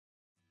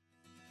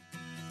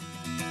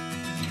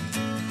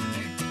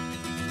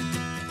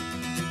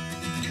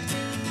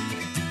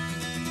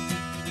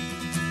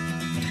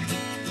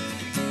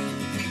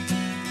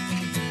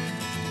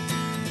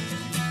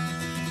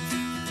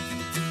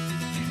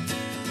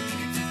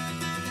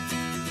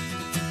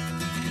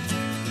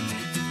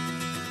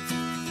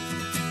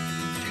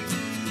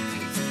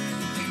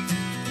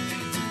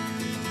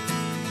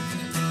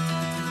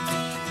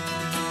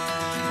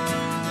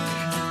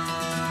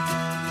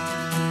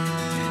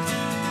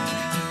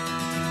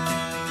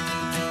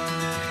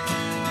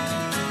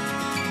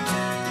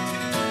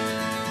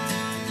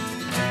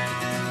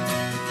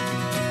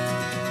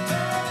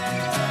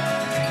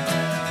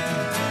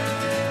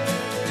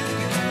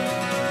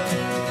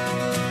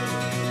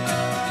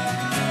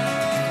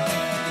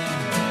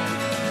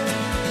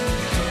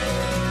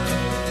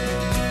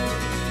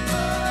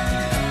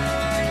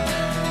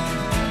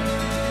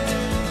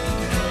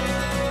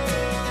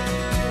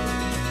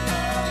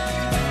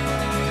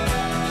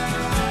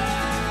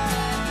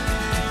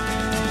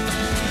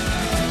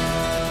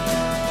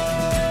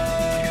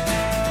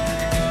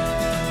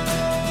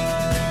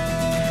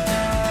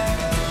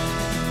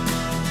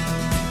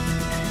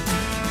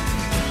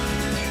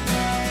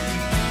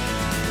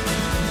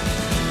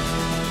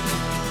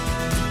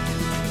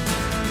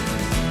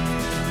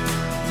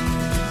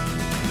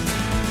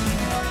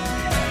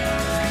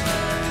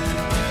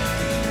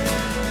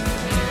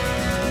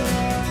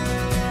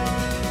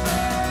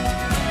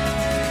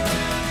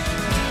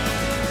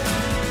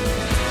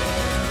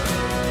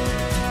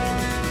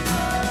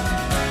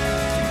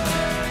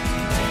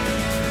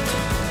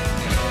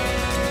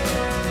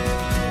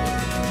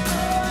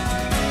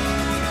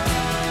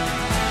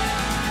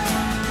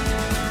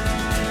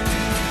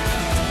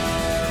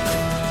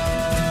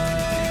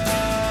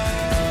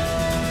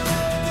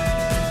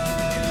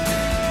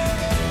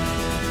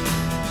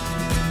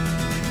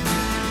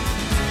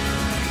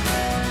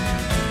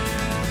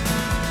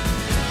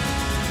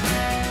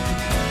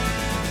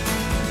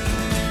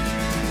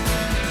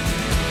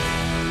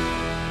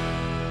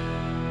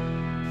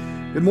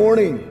Good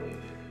morning.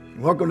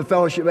 Welcome to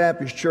Fellowship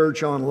Baptist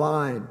Church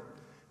Online.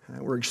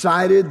 We're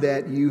excited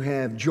that you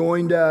have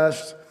joined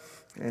us,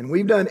 and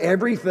we've done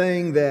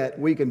everything that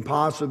we can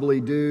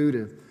possibly do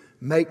to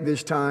make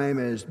this time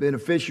as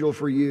beneficial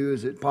for you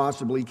as it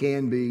possibly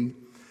can be.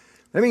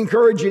 Let me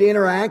encourage you to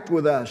interact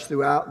with us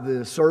throughout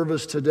the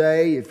service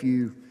today. If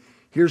you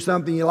hear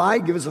something you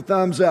like, give us a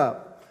thumbs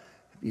up.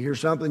 If you hear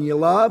something you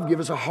love, give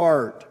us a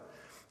heart.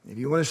 If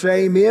you want to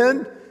say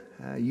amen,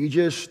 you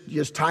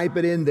just type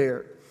it in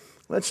there.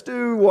 Let's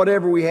do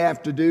whatever we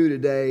have to do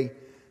today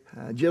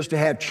just to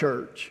have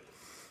church.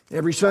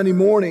 Every Sunday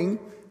morning,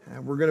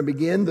 we're going to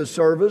begin the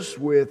service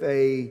with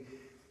a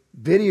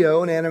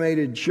video, an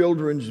animated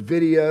children's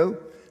video.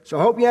 So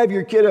I hope you have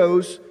your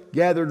kiddos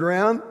gathered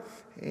around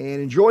and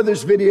enjoy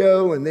this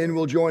video, and then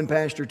we'll join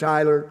Pastor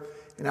Tyler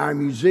and our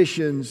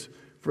musicians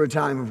for a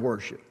time of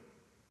worship.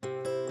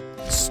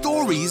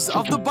 Stories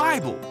of the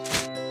Bible,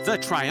 the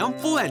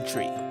triumphal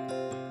entry.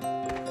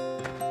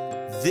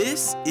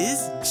 This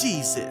is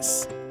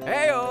Jesus,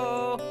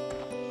 Hey-o!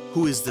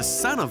 who is the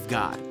Son of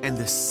God and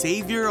the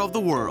Savior of the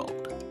world.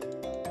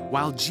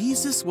 While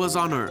Jesus was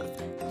on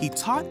earth, he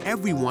taught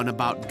everyone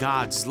about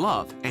God's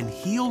love and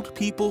healed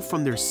people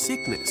from their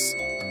sickness.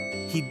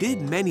 He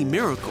did many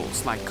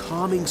miracles like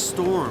calming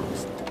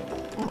storms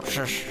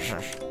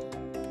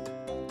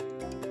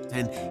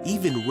and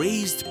even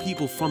raised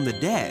people from the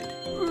dead.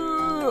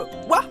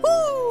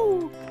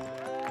 Wahoo!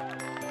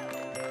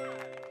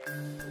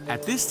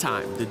 At this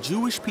time, the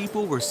Jewish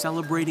people were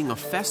celebrating a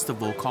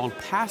festival called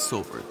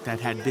Passover that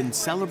had been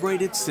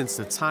celebrated since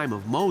the time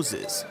of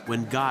Moses,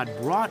 when God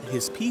brought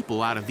his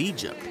people out of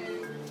Egypt.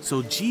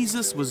 So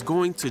Jesus was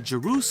going to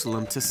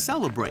Jerusalem to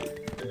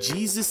celebrate.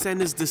 Jesus and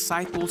his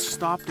disciples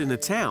stopped in a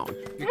town.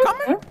 You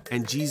coming?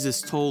 And Jesus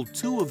told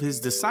two of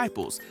his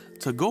disciples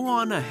to go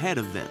on ahead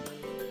of them.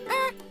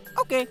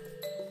 Okay.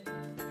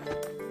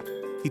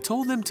 He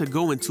told them to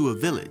go into a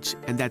village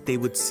and that they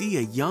would see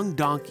a young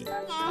donkey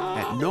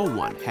that no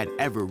one had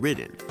ever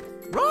ridden.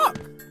 Rock!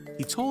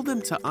 He told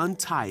them to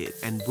untie it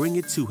and bring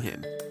it to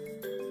him.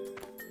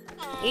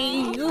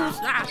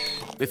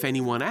 If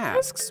anyone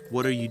asks,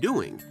 "What are you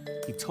doing?"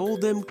 he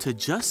told them to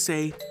just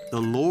say,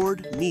 "The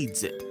Lord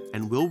needs it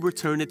and will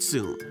return it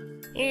soon."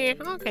 Yeah,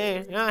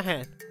 okay, go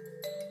ahead.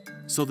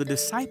 So the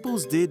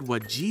disciples did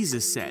what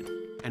Jesus said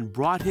and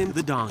brought him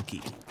the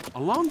donkey. A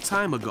long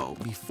time ago,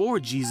 before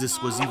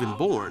Jesus was even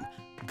born,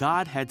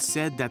 God had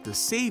said that the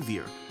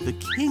Savior, the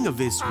King of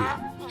Israel,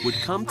 would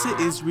come to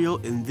Israel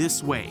in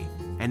this way.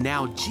 And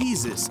now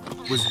Jesus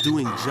was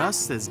doing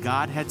just as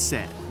God had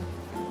said.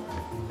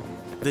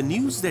 The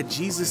news that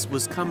Jesus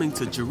was coming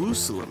to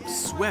Jerusalem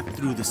swept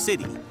through the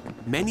city.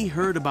 Many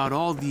heard about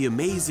all the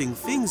amazing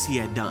things he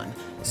had done,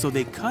 so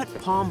they cut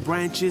palm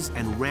branches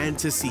and ran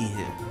to see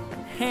him.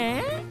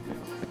 Huh?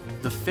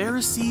 The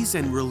Pharisees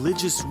and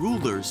religious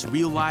rulers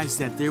realized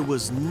that there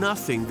was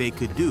nothing they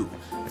could do,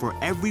 for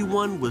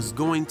everyone was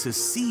going to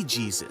see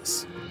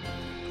Jesus.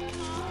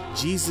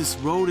 Jesus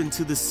rode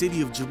into the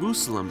city of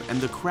Jerusalem,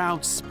 and the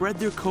crowd spread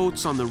their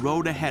coats on the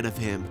road ahead of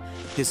him.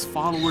 His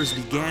followers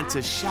began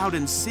to shout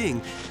and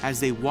sing as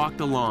they walked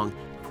along,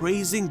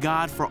 praising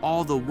God for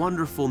all the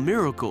wonderful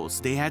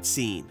miracles they had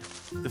seen.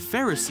 The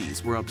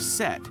Pharisees were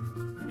upset,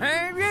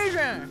 Hey,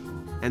 Jesus!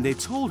 and they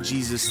told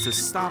Jesus to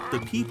stop the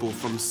people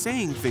from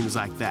saying things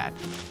like that.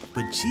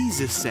 But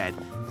Jesus said,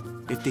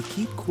 if they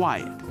keep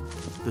quiet,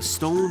 the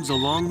stones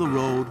along the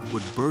road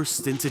would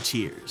burst into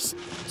cheers.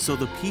 So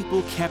the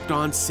people kept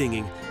on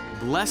singing,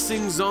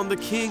 "Blessings on the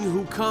King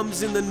who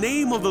comes in the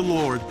name of the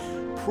Lord.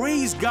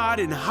 Praise God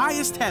in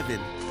highest heaven."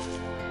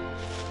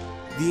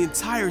 The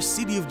entire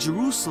city of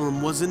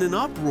Jerusalem was in an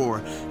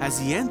uproar as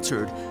he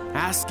entered,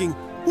 asking,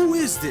 "Who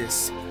is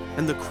this?"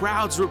 And the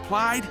crowds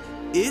replied,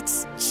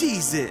 "It's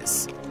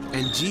Jesus."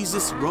 And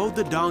Jesus rode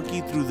the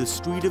donkey through the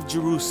street of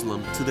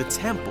Jerusalem to the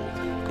temple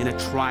in a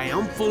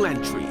triumphal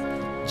entry,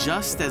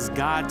 just as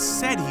God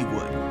said he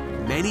would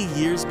many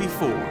years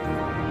before.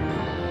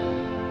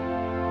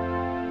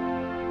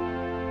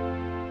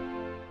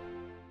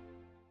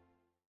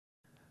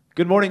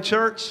 Good morning,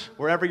 church.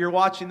 Wherever you're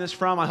watching this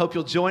from, I hope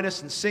you'll join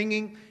us in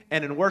singing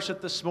and in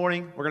worship this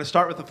morning. We're going to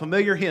start with a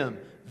familiar hymn,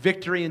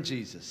 Victory in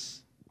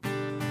Jesus.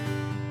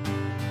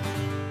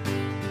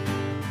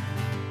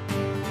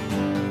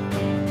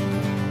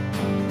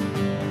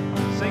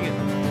 Sing it.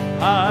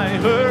 I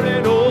heard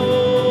an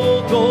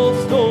old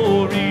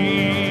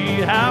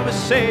story, how a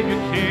Savior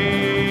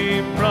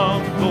came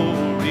from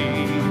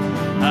glory,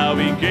 how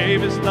he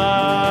gave his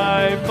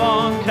life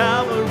on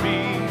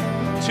Calvary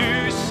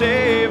to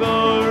save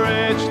a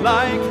wretch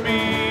like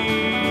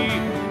me.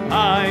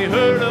 I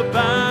heard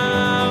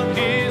about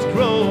his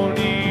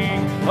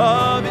groaning,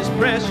 of his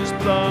precious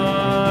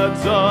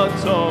blood's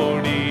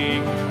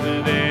atoning.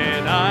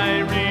 Then I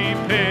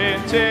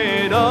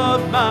repented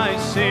of my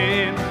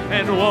sin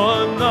and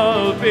won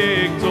the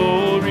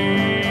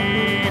victory.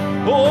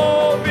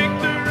 Oh,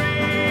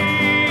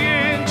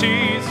 victory in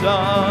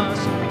Jesus,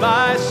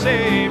 my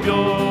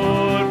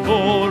Savior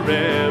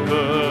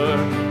forever.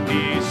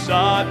 He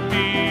sought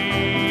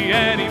me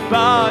and he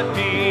bought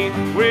me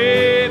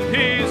with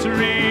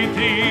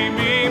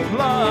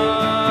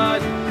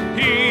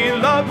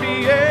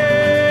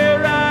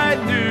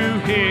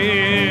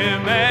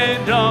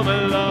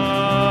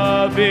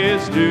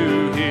is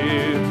due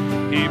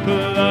him. He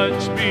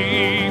plunged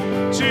me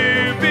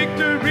to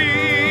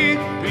victory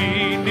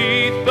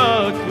beneath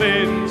the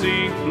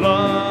cleansing flood.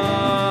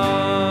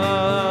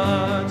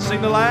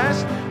 Sing the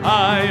last.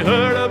 I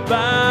heard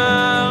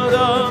about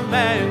a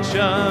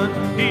mansion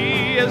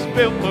he has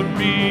built for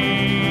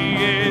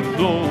me in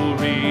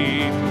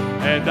glory,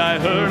 and I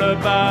heard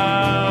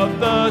about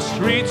the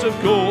streets of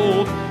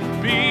gold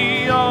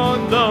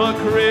beyond the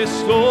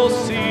crystal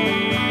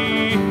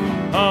sea,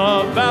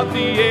 about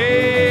the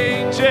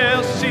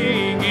angels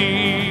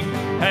singing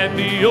and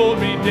the old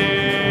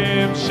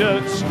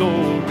redemption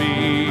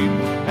story.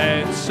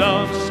 And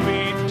some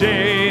sweet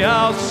day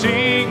I'll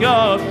sing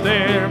up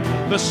there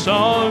the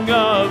song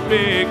of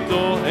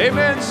victory.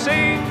 Amen.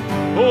 Sing,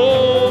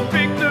 oh,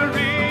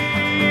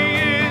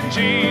 victory in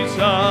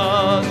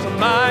Jesus,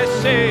 my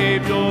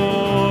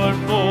Savior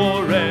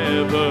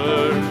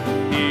forever.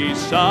 He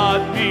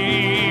sought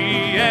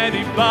me and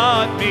he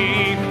bought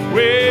me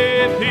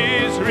with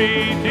his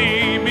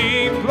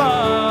redeeming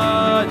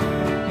blood.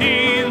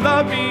 He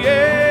loved me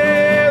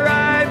ere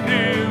I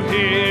knew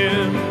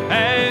him,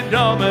 and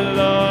all my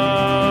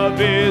love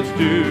is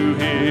due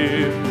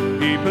him.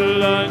 He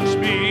plunged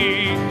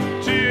me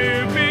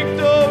to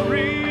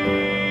victory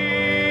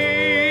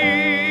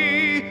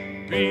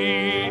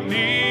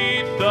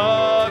beneath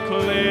the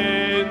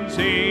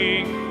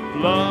cleansing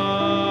flood.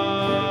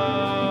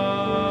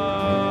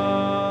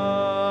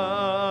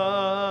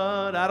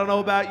 I don't know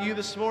about you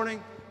this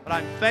morning, but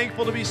I'm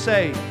thankful to be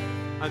saved.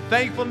 I'm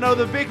thankful to know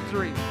the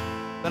victory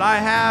that I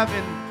have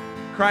in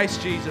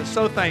Christ Jesus.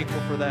 So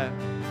thankful for that.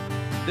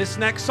 This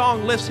next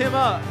song lifts him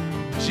up,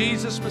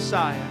 Jesus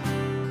Messiah.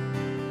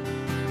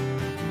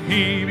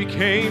 He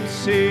became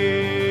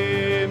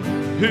sin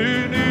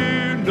who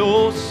knew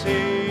no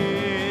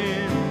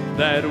sin,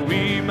 that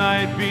we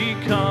might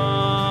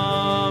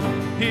become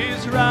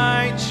his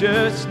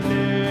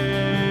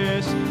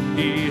righteousness.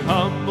 He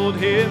humbled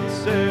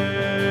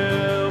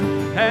himself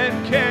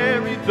and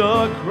carried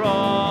the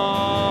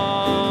cross.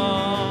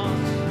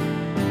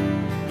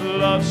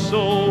 Love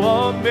so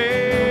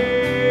amazing,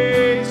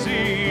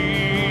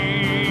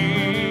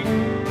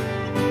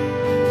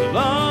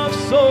 love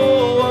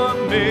so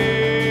amazing,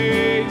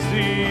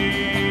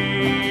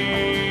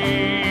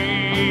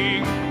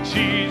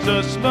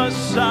 Jesus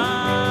Messiah,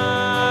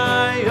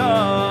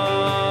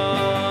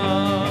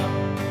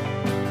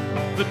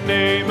 the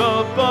name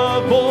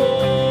above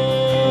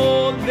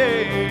all names,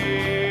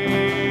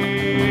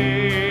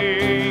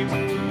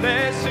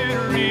 blessed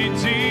Redeemer,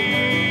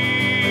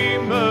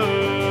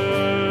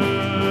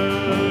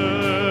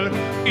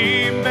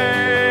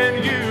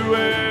 Emmanuel,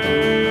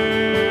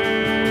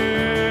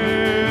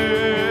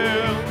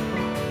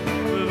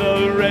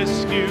 the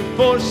rescue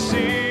for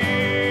sinners,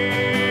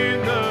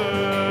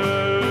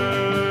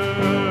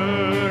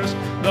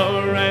 the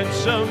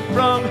ransom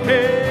from heaven,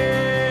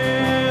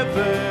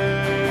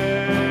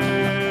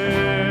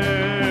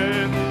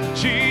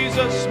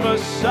 Jesus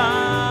Messiah,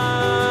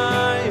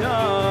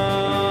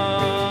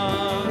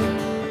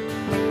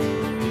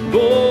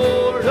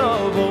 Lord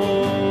of all.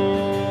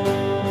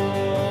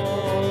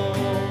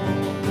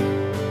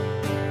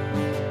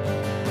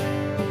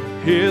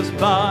 His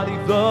body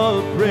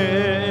the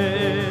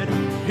bread,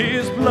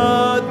 his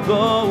blood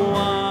the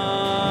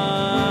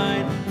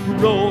wine,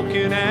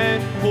 broken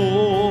and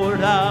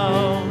poured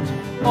out,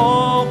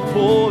 all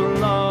for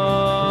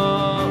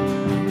love.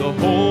 The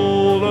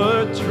whole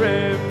earth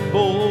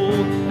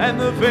trembled and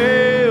the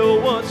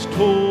veil was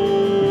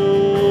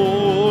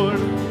torn.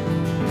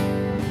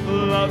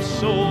 Love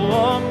so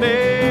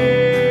amazing,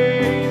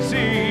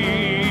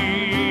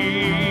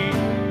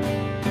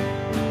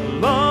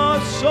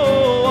 love so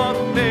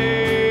amazing,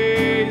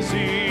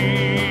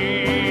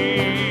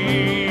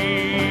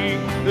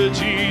 the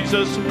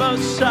Jesus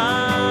Messiah,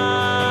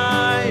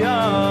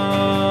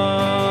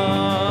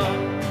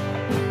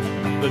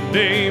 the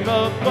name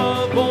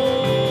above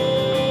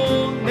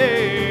all names,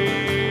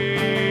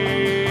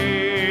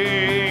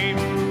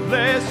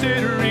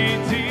 blessed Redeemer,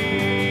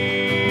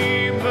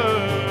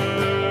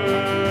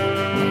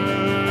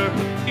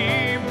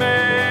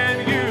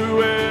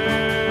 Emmanuel,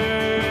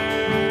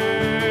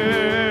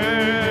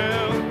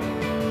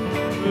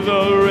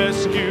 the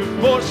rescue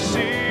for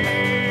sinners,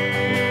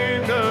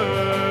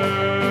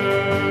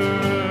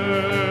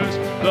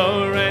 the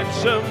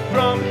ransom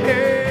from heaven,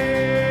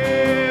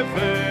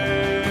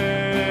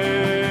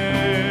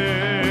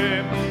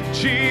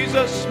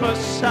 Jesus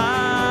Messiah,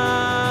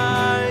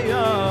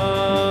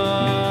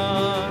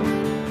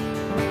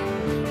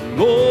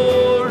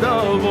 Lord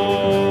of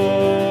all.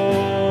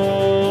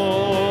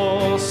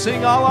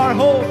 Sing all our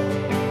hope,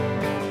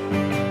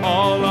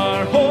 all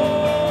our hope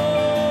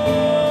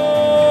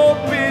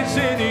is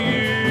in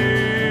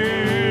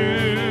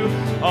you,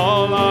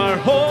 all our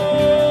hope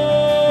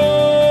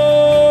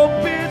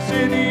is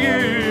in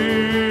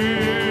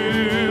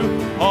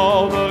you,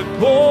 all the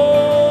glory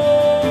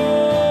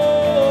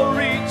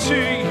to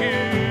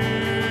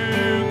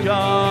you,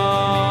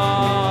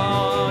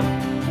 God,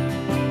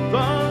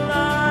 the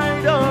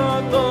light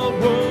of the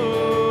world,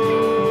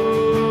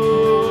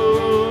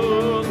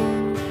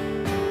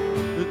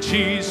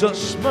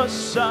 Jesus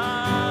Messiah,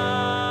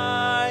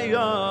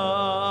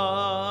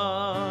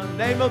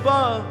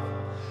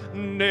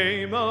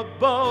 name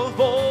above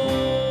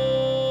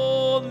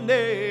all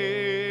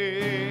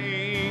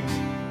names,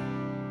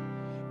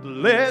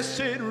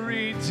 blessed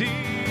Redeemer,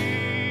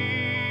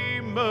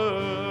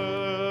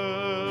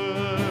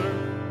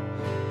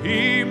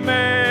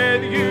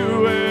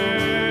 Emmanuel.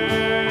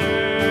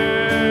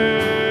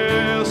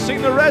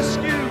 Sing the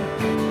rescue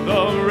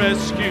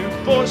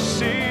for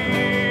sinners,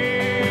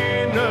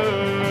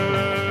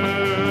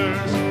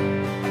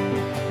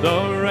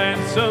 the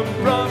ransom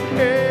from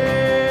heaven,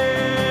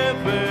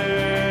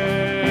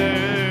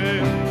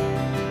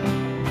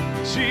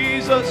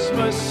 Jesus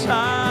Messiah,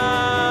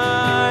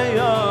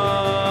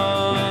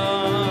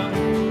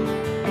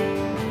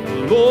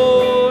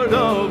 Lord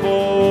of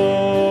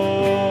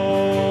all.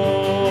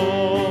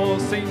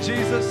 Sing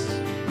Jesus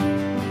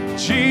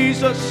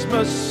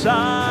Messiah,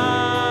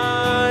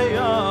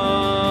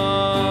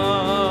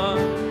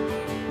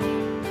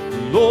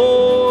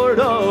 Lord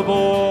of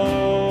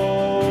all,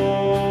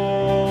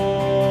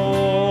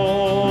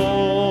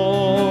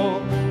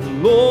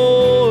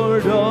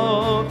 Lord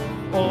of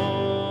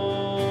all.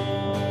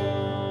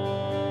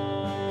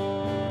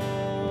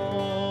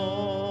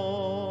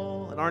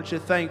 And aren't you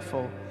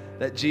thankful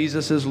that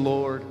Jesus is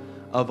Lord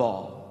of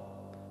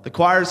all? The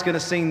choir is going to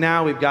sing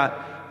now. We've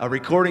got a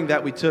recording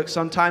that we took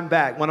some time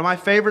back. One of my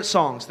favorite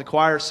songs the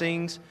choir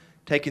sings,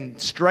 taken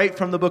straight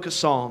from the book of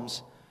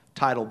Psalms,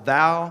 titled,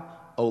 Thou,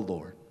 O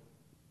Lord.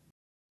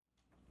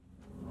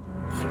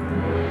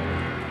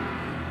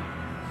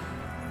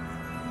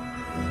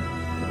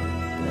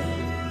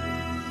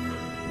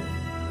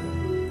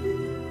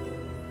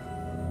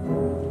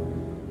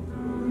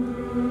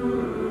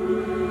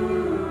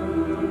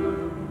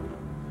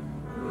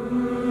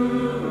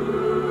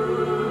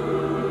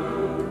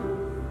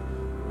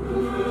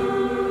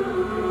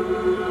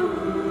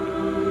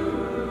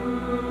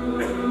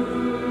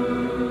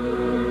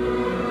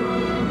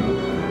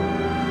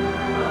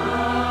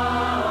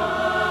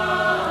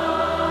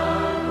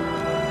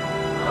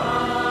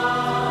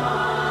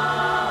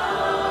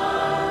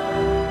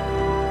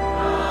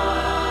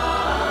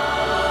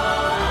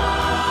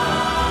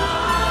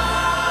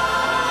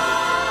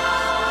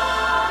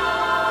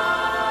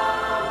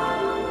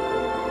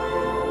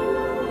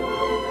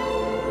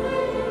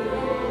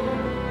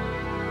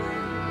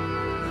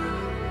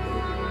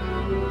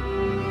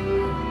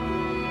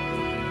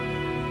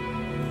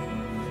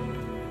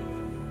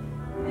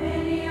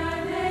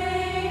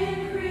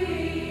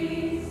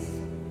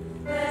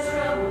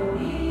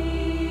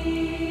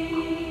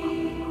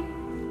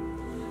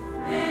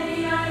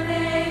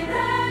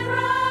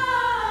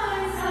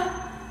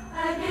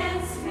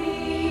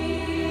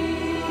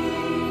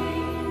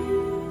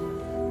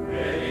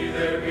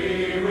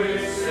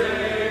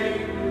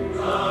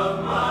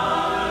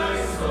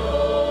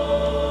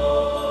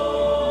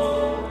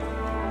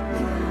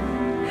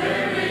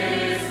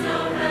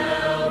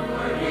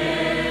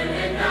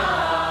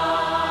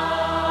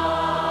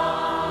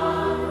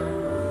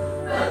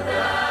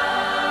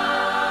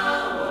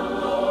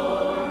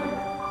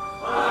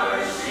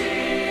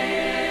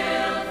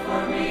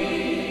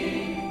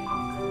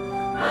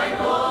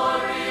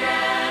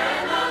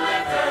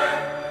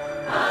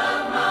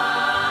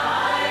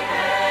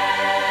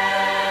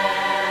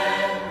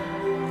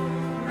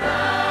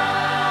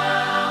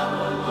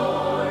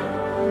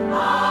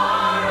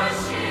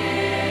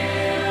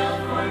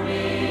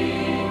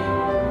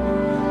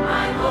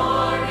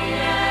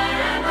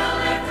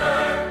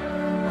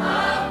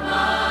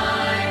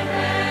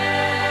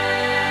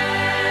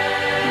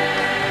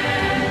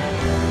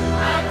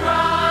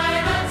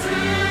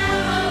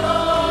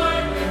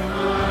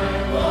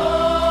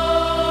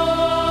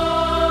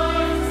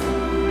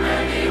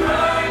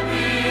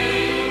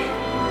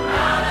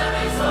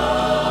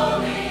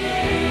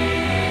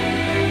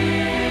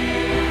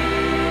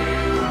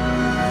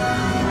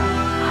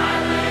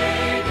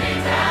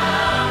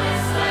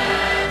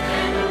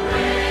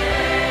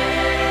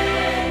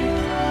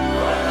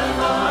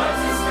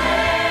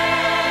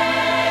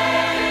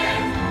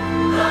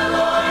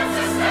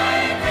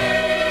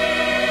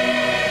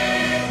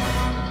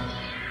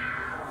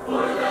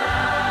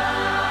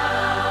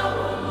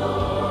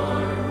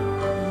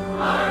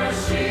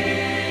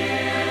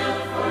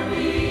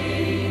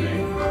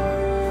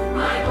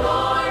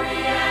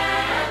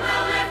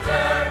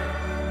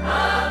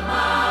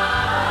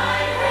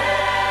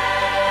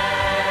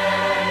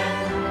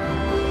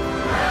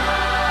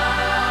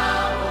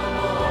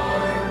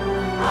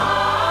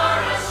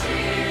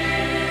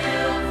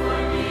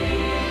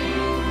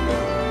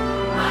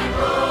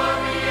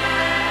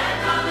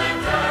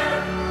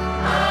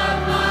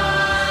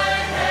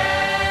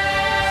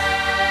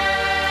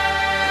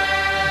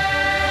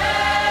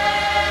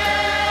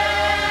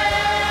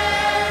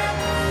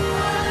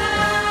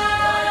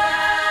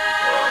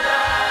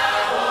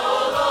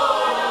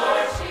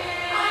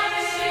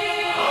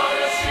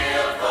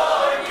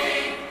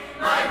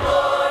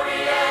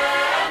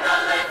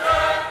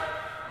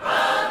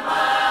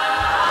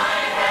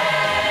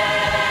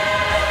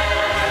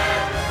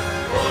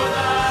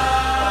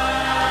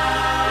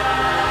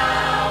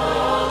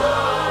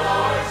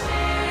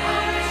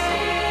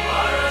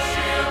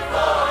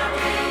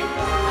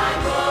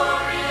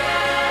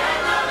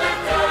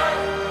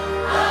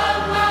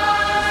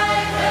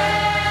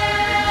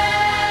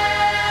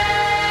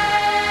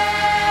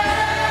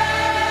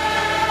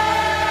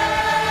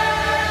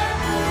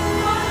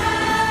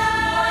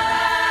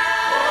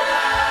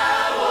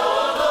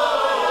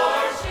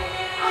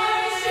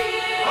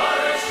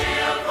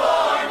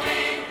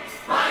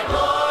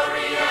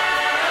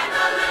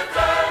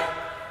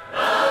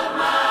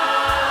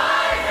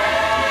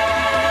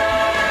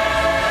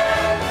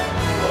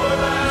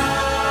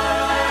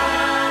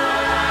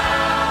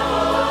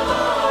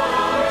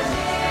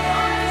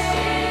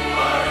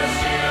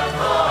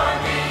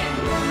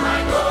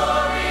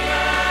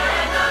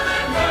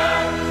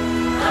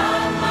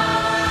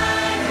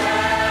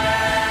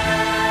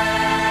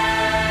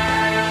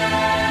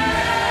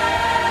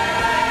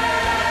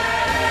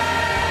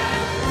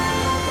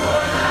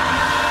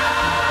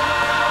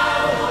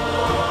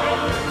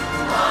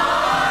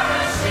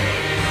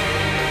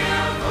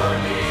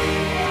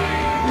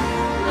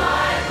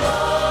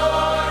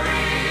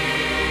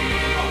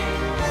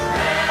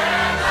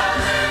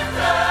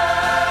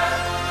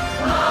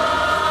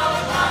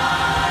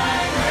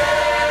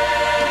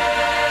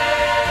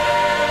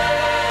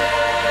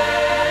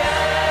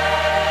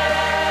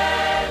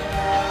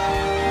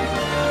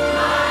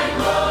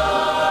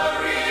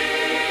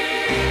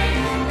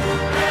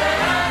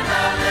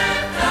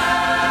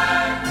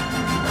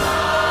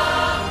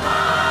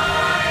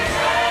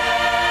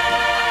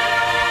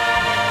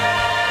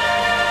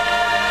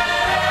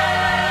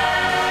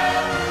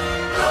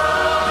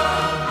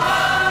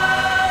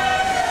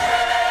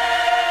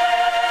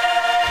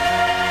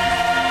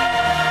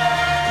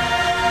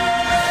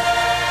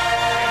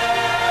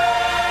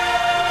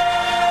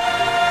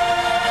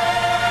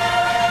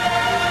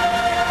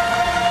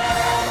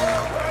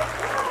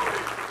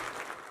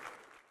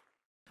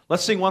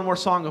 Let's sing one more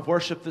song of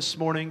worship this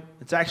morning.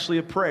 It's actually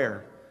a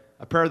prayer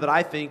that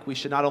I think we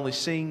should not only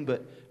sing,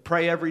 but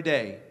pray every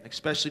day,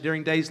 especially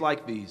during days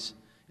like these.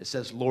 It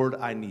says, Lord,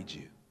 I need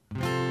you.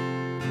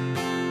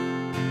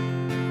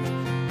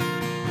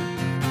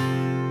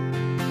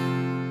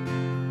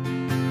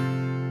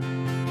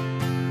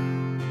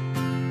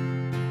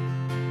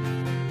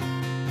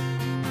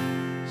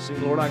 Sing,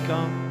 Lord, I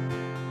come.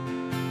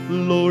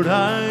 Lord,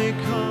 I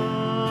come.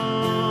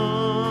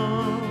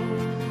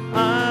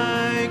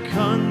 I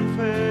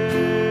confess,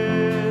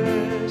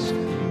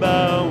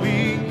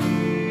 bowing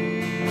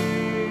here,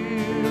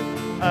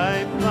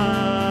 I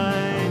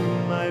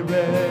find my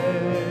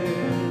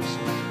rest.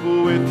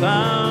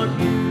 Without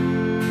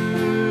you,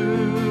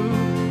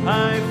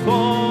 I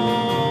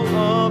fall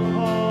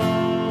apart.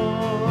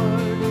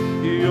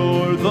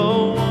 You're the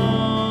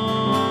one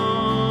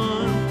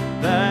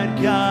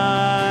that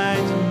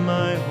guides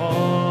my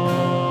heart.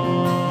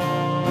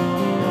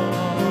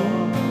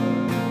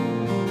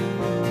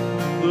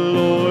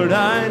 Lord,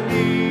 I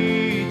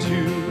need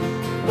you.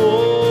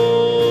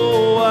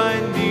 Oh, I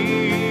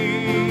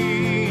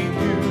need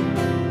you.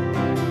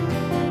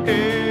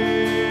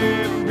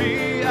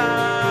 Every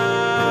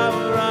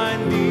hour I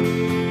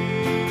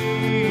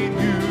need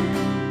you.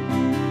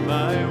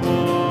 My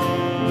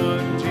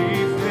one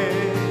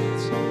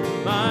defense,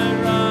 my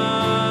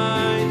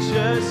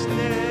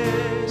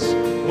righteousness.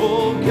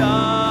 Oh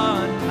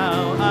God,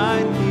 how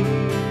I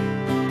need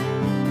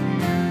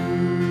you.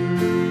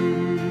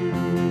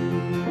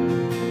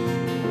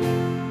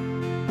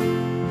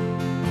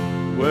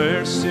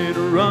 Where sin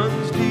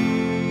runs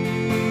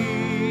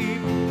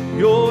deep,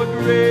 your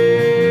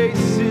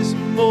grace is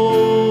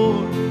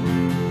more.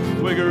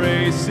 Where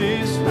grace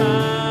is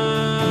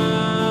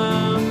found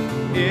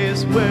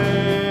is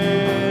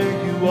where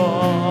you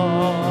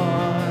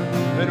are.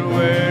 And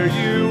where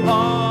you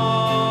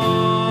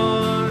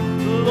are,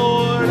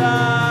 Lord,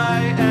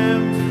 I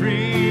am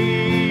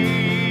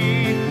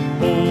free.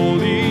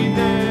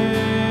 Holiness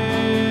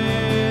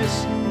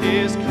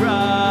is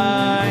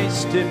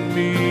Christ in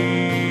me.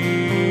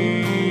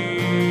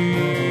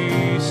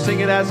 Sing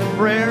it as a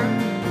prayer.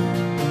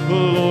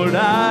 Lord,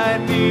 I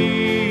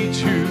need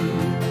you.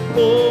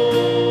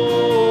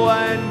 Oh,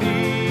 I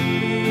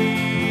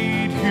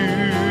need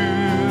you.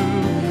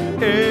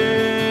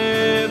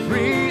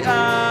 Every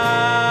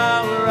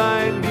hour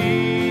I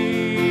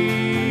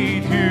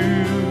need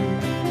you.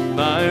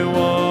 My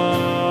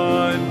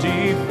one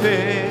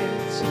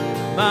defense,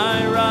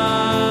 my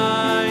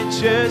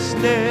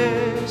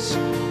righteousness.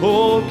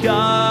 Oh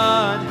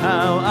God,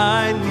 how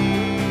I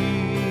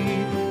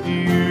need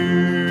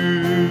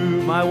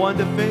you. My one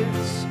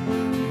defense,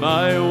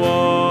 my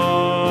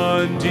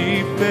one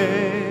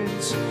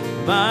defense,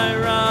 my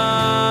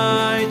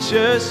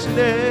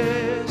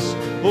righteousness.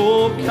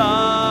 Oh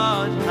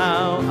God,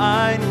 how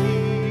I need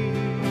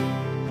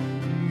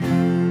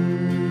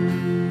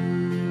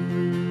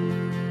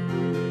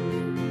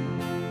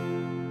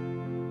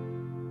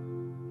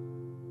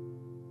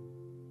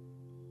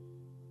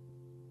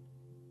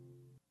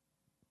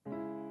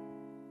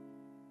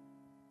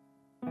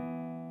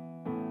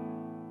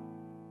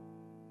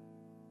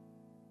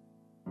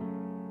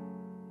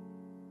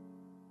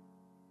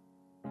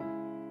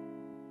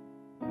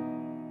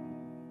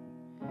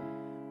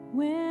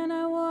When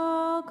I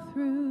walk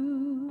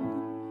through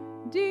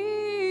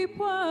deep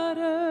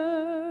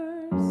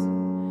waters,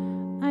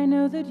 I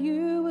know that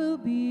you will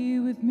be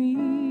with me.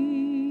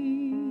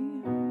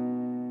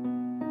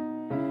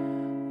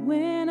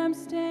 When I'm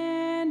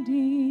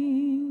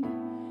standing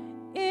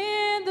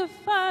in the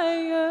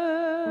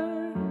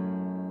fire,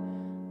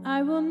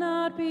 I will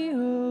not be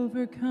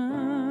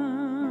overcome.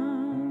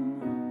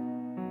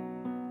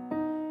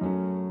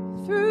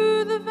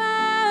 Through the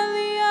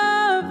valley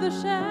of the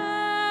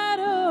shadow,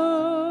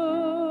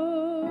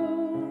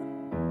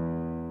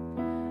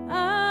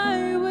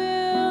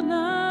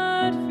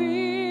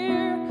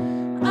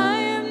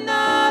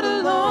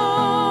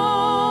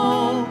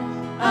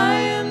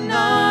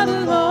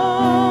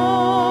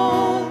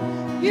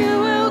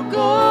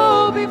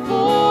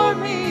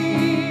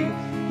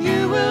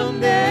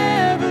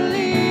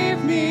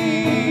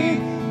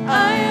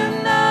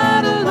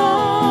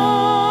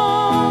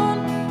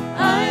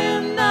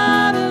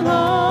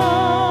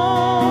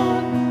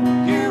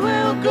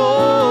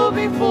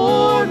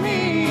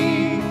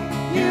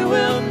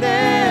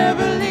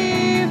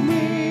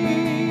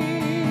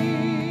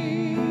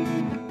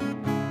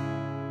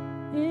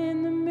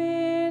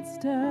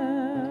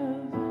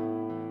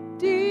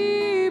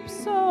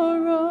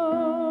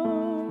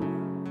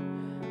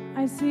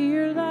 I see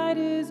your light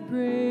is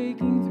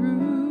breaking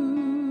through.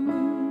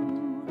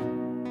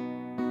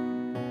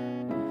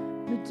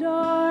 The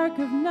dark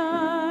of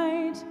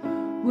night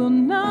will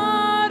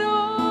not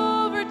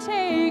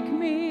overtake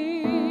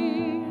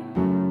me.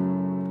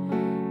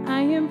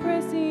 I am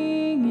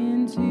pressing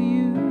into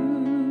you.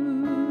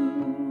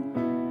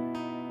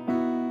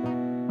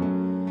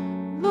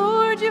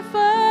 Lord, you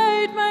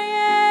fight my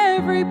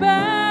every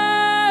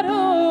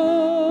battle.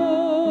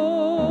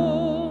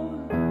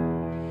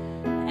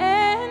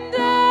 And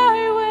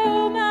I will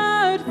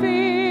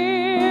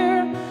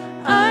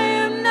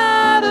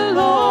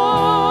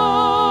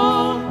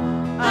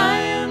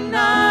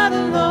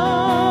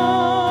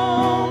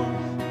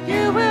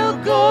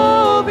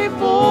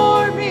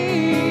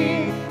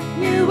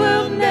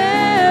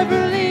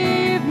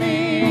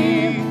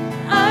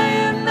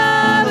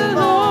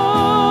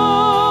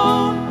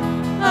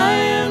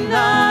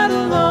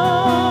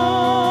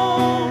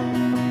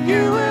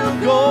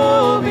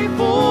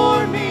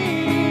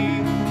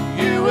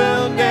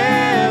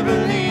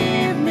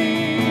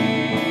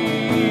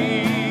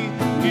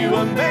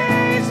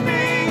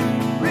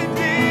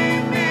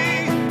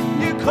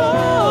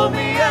call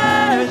me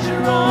as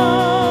your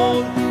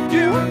own.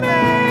 You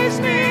amaze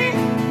me,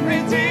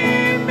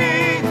 redeem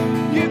me.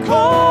 You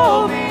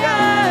call me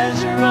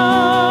as your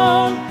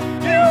own.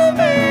 You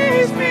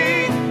amaze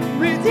me,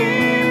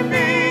 redeem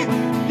me.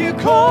 You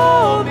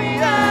call me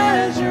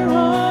as your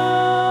own.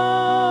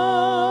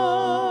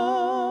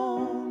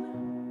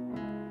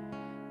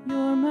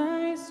 You're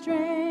my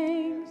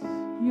strength,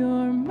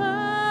 you're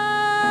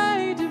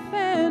my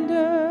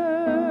defender.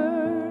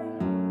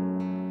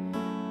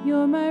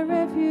 You're my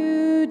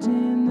refuge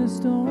in the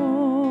storm.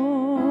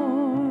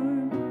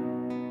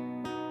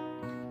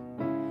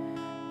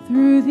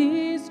 Through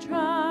these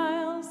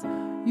trials,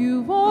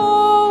 you've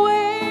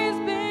always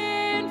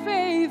been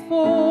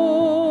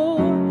faithful.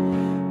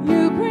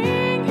 You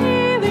bring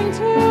healing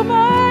to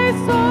my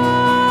soul.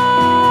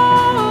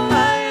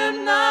 I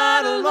am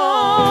not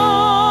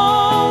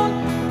alone.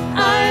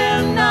 I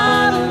am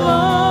not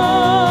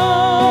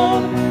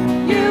alone.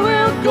 You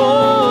will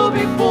go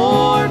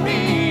before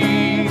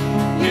me.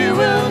 You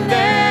will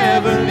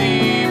never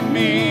leave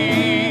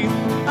me.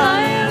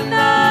 I am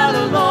not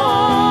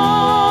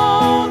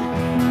alone.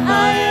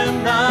 I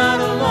am not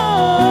alone.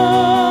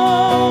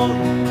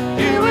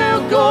 You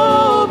will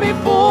go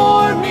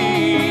before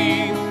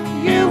me.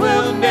 You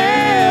will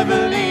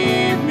never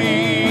leave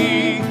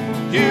me.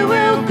 You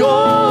will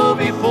go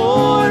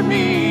before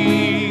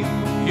me.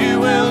 You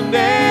will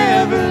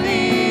never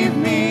leave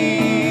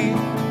me.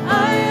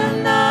 I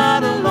am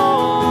not alone.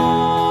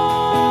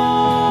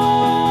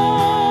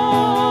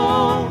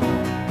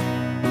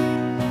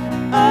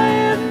 I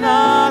am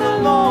not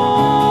alone.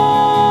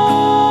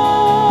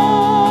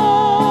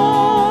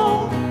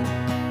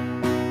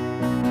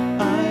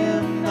 I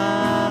am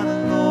not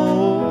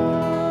alone.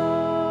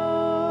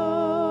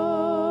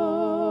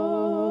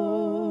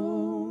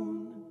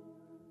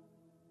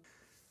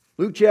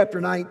 Luke chapter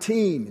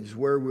 19 is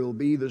where we'll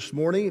be this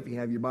morning. If you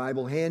have your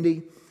Bible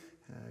handy,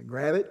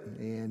 grab it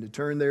and to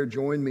turn there,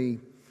 join me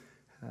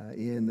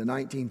in the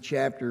 19th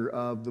chapter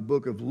of the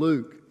book of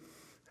Luke.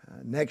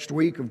 Next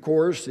week, of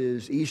course,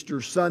 is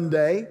Easter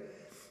Sunday,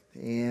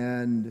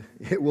 and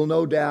it will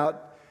no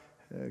doubt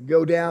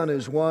go down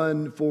as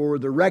one for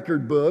the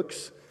record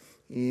books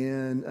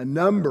in a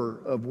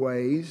number of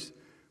ways.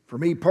 For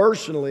me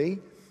personally,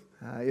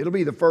 it'll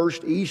be the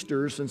first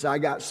Easter since I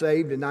got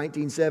saved in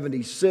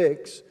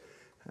 1976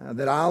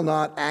 that I'll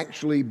not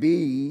actually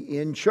be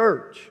in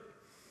church.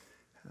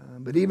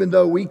 But even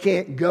though we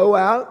can't go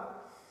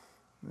out,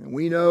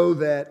 we know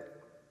that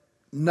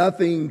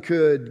nothing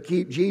could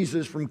keep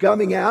Jesus from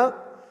coming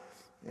out,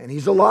 and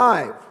He's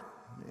alive,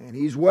 and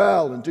He's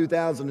well in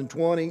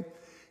 2020,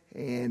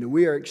 and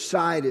we are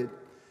excited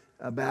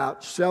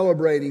about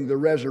celebrating the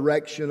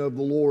resurrection of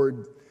the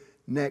Lord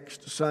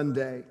next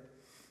Sunday.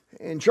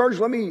 And church,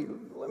 let me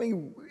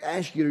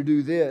ask you to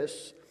do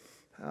this.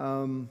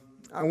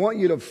 I want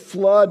you to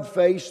flood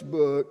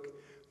Facebook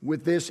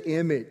with this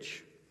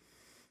image.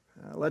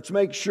 Let's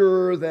make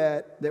sure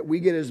that we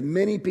get as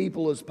many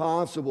people as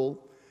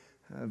possible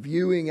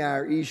viewing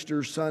our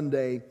Easter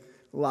Sunday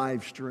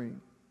live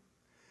stream.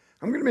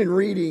 I'm going to be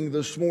reading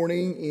this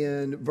morning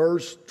in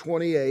verse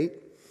 28,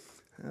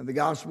 the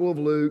Gospel of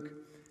Luke,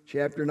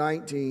 chapter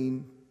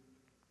 19,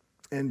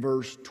 and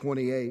verse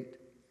 28.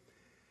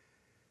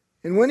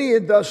 And when he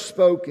had thus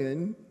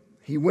spoken,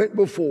 he went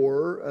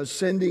before,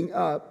 ascending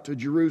up to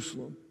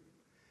Jerusalem.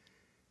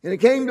 And it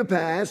came to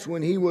pass,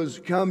 when he was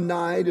come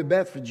nigh to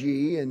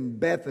Bethphage and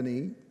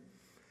Bethany,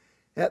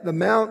 at the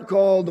mount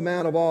called the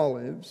Mount of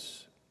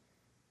Olives,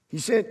 he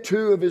sent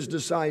two of his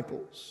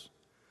disciples,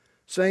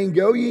 saying,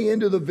 Go ye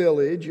into the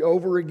village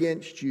over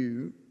against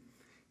you,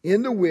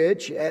 in the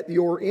which at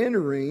your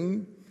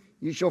entering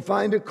ye shall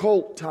find a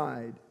colt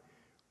tied,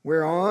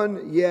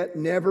 whereon yet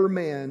never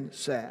man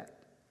sat.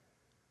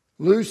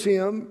 Loose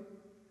him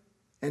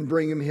and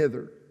bring him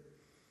hither.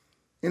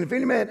 And if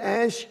any man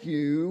ask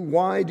you,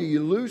 Why do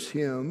you loose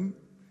him?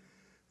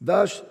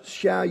 Thus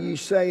shall ye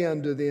say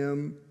unto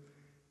them,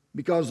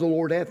 Because the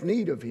Lord hath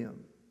need of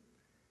him.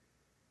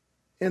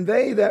 And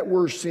they that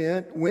were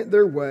sent went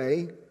their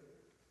way,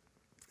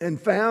 and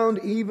found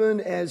even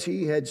as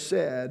he had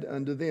said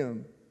unto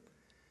them.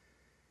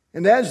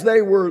 And as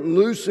they were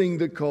loosing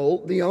the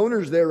colt, the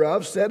owners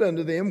thereof said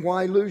unto them,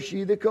 Why loose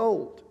ye the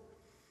colt?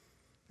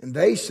 And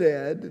they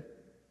said,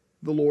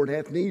 The Lord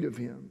hath need of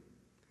him.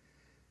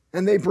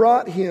 And they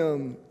brought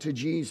him to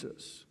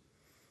Jesus.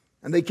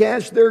 And they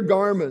cast their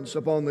garments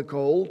upon the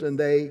colt, and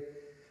they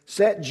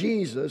set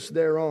Jesus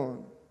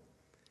thereon.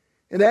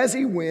 And as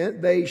he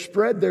went, they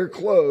spread their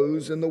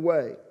clothes in the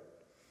way.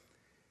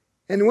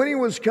 And when he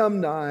was come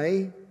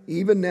nigh,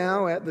 even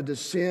now at the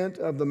descent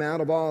of the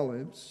Mount of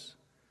Olives,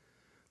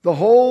 the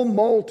whole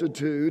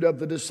multitude of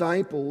the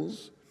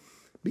disciples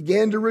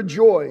began to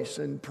rejoice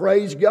and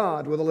praise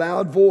God with a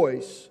loud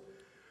voice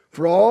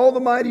for all the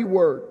mighty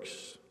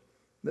works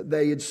that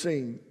they had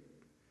seen,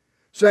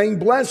 saying,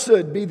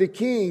 Blessed be the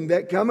King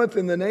that cometh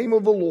in the name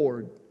of the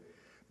Lord.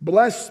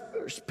 Blessed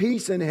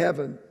peace in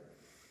heaven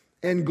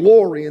and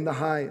glory in the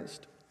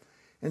highest.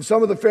 And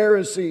some of the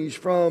Pharisees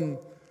from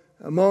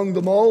among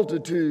the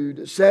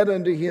multitude said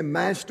unto him,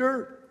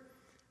 Master,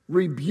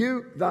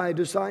 rebuke thy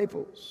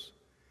disciples.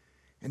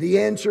 And he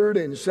answered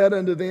and said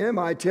unto them,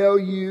 I tell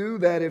you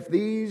that if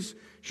these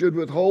should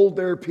withhold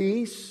their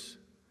peace,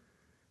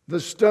 the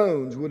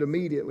stones would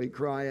immediately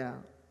cry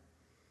out.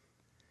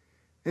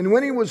 And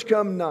when he was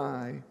come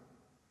nigh,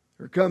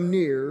 or come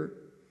near,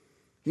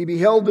 he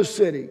beheld the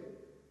city,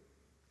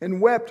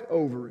 and wept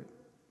over it,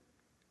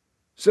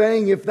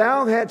 saying, If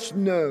thou hadst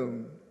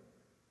known,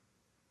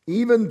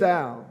 even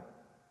thou,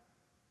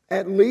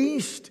 at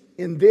least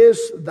in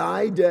this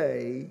thy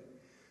day,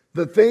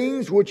 the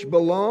things which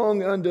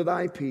belong unto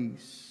thy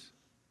peace,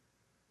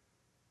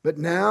 but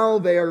now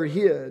they are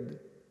hid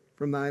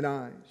from thine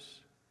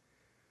eyes.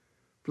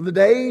 For the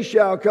day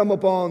shall come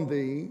upon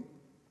thee,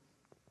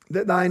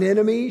 that thine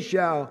enemies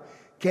shall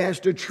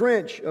cast a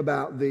trench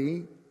about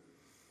thee,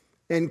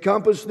 and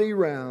compass thee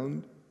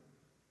round,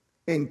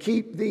 and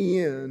keep thee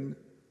in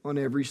on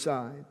every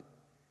side,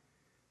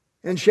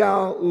 and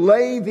shall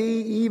lay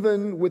thee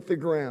even with the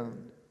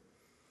ground,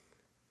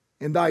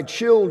 and thy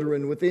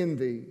children within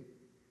thee,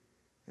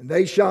 and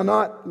they shall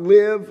not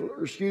leave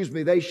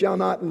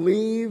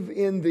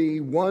in thee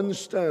one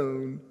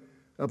stone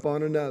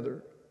upon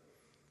another,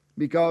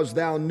 because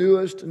thou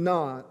knewest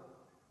not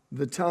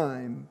the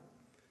time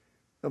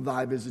of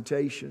thy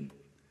visitation.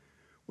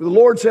 With the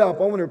Lord's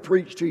help, I want to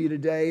preach to you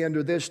today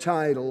under this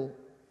title,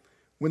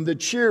 When the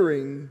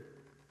Cheering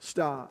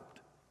Stopped.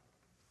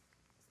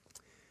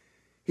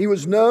 He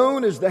was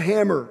known as the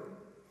Hammer,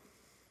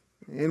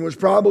 and was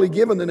probably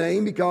given the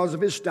name because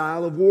of his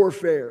style of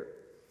warfare.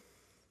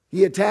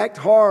 He attacked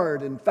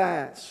hard and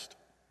fast.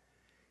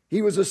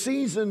 He was a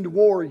seasoned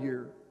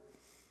warrior,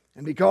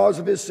 and because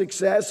of his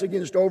success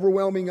against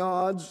overwhelming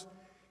odds,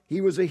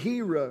 he was a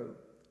hero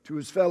to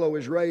his fellow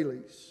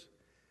Israelis.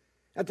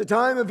 At the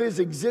time of his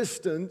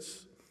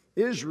existence,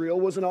 Israel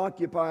was an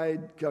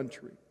occupied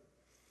country.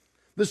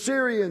 The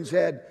Syrians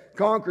had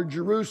conquered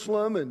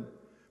Jerusalem and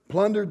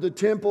plundered the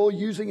temple,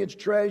 using its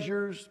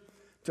treasures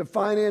to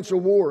finance a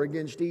war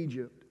against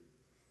Egypt.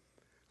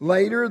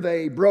 Later,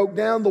 they broke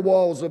down the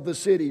walls of the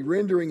city,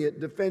 rendering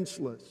it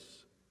defenseless.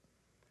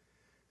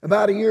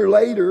 About a year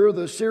later,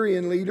 the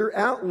Syrian leader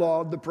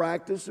outlawed the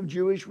practice of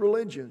Jewish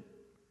religion.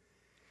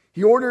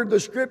 He ordered the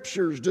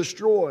scriptures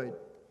destroyed.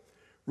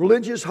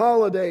 Religious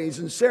holidays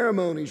and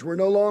ceremonies were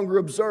no longer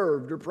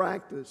observed or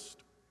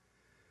practiced.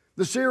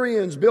 The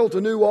Syrians built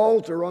a new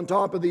altar on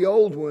top of the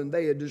old one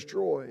they had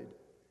destroyed.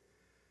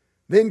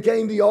 Then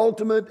came the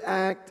ultimate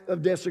act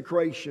of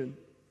desecration.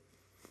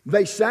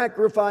 They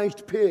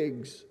sacrificed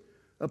pigs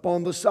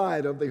upon the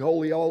side of the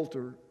holy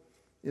altar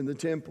in the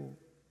temple.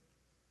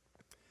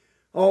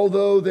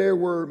 Although there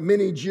were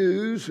many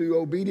Jews who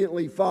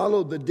obediently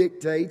followed the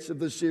dictates of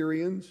the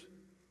Syrians,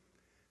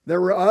 there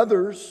were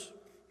others,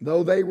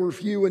 though they were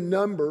few in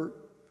number,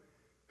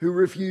 who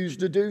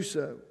refused to do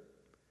so.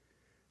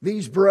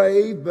 These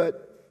brave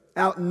but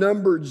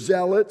outnumbered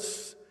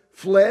zealots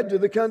fled to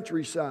the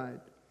countryside,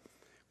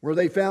 where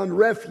they found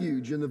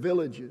refuge in the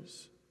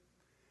villages.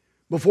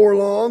 Before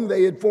long,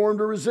 they had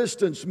formed a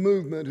resistance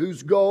movement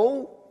whose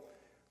goal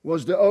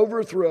was to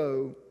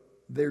overthrow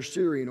their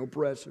Syrian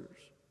oppressors.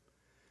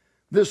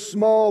 This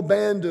small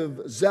band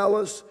of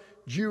zealous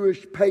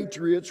Jewish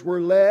patriots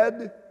were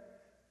led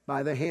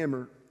by the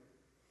Hammer.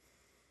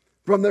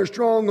 From their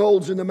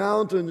strongholds in the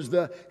mountains,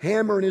 the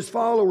Hammer and his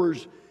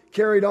followers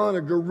carried on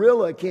a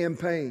guerrilla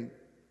campaign.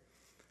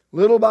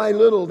 Little by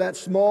little, that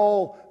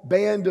small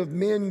band of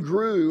men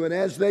grew, and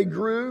as they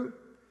grew,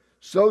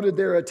 so did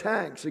their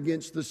attacks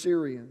against the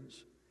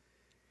Syrians.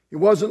 It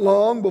wasn't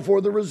long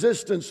before the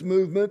resistance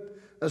movement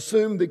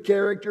assumed the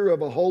character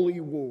of a holy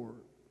war.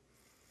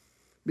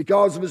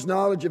 Because of his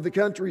knowledge of the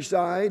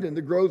countryside and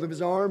the growth of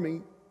his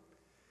army,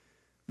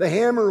 the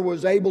Hammer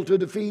was able to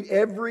defeat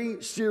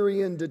every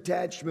Syrian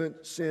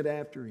detachment sent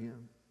after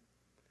him.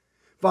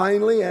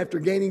 Finally, after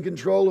gaining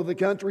control of the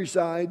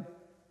countryside,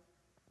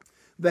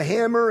 the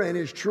Hammer and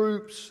his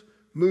troops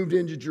moved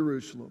into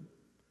Jerusalem.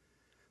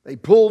 They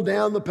pulled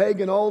down the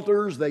pagan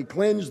altars, they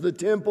cleansed the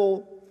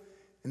temple,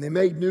 and they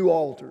made new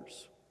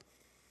altars.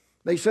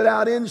 They set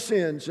out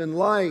incense and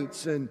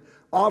lights and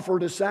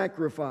offered a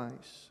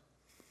sacrifice.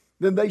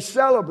 Then they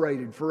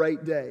celebrated for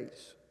 8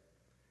 days.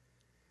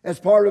 As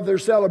part of their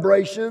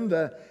celebration,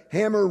 the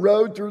Hammer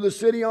rode through the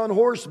city on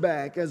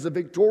horseback as a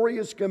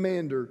victorious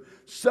commander,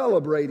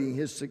 celebrating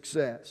his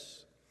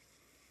success.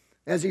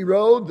 As he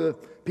rode, the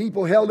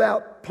people held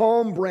out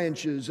palm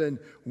branches and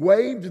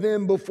waved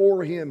them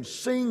before him,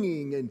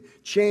 singing and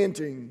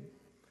chanting.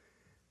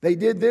 They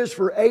did this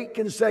for 8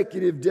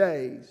 consecutive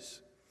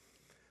days.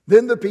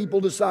 Then the people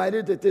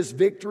decided that this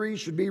victory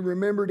should be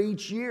remembered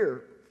each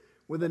year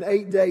with an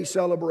 8-day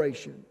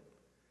celebration.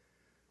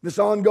 This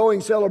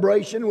ongoing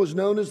celebration was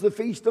known as the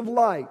Feast of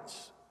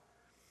Lights,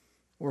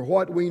 or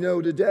what we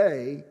know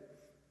today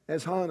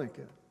as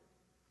Hanukkah.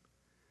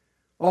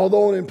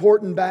 Although an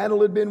important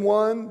battle had been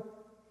won,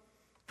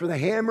 for the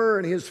Hammer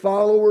and his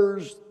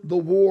followers, the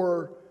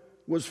war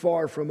was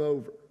far from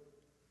over.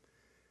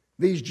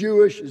 These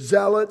Jewish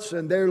zealots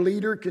and their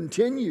leader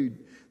continued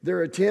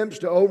their attempts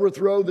to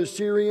overthrow the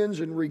Syrians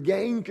and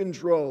regain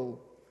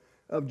control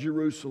of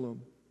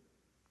Jerusalem.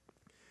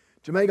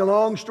 To make a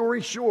long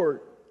story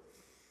short,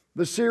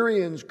 the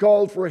Syrians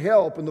called for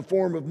help in the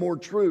form of more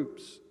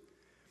troops.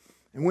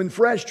 And when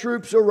fresh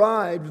troops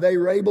arrived, they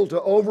were able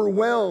to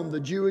overwhelm the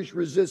Jewish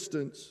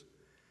resistance.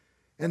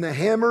 And the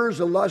Hammer's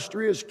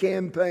illustrious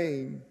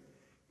campaign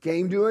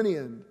came to an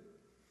end,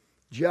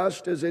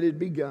 just as it had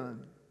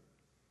begun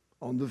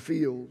on the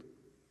field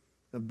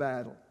of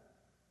battle.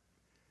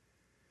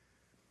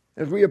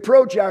 As we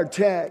approach our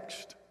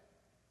text,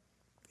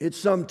 it's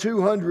some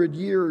 200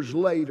 years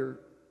later.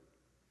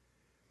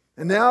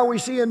 And now we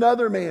see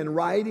another man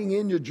riding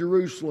into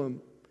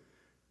Jerusalem,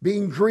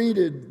 being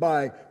greeted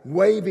by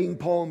waving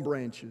palm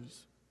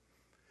branches.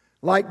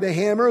 Like the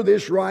Hammer,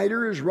 this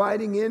rider is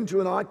riding into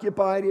an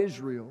occupied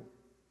Israel.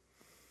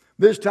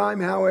 This time,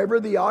 however,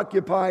 the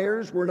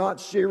occupiers were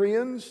not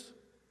Syrians,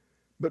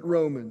 but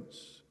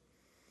Romans.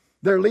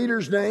 Their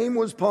leader's name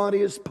was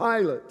Pontius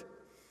Pilate.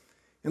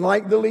 And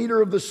like the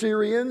leader of the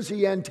Syrians,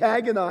 he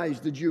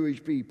antagonized the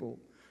Jewish people,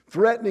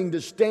 threatening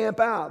to stamp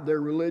out their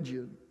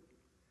religion.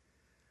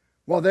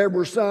 While there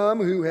were some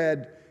who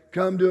had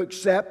come to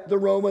accept the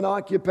Roman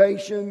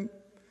occupation,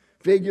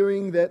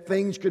 figuring that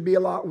things could be a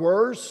lot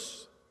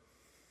worse,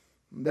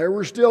 there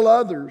were still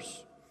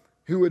others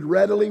who would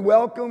readily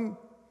welcome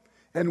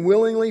and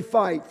willingly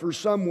fight for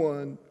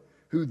someone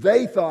who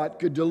they thought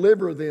could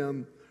deliver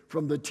them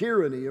from the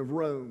tyranny of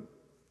Rome.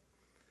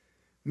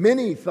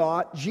 Many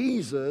thought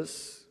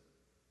Jesus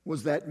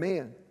was that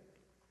man.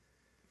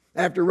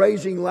 After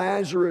raising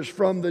Lazarus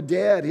from the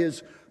dead,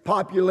 his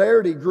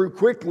popularity grew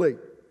quickly.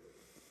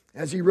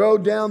 As he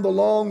rode down the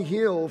long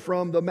hill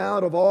from the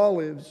Mount of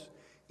Olives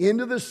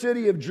into the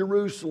city of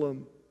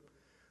Jerusalem,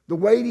 the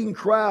waiting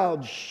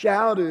crowd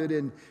shouted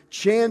and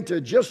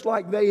chanted just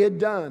like they had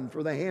done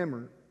for the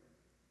Hammer.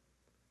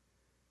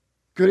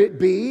 Could it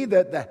be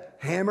that the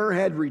Hammer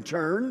had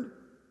returned?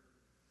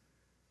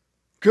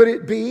 Could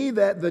it be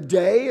that the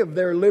day of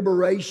their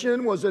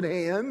liberation was at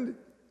hand?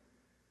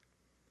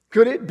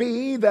 Could it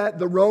be that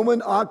the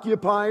Roman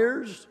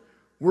occupiers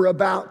were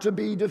about to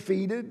be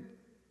defeated?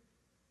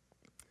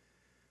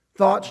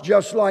 Thoughts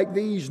just like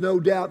these, no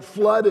doubt,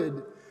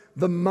 flooded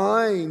the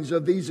minds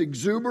of these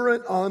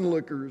exuberant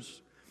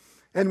onlookers.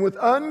 And with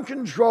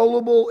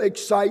uncontrollable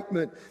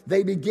excitement,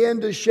 they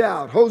began to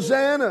shout,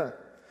 "Hosanna!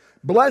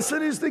 Blessed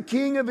is the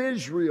King of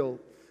Israel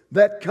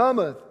that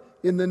cometh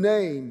in the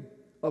name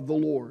of the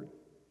Lord."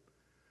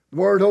 The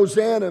word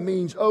Hosanna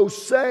means, "Oh,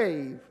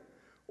 save,"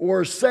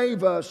 or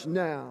 "save us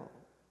now."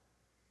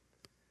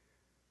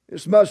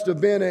 This must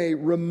have been a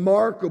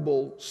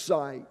remarkable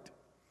sight.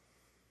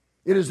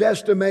 It is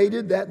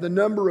estimated that the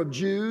number of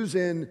Jews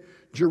in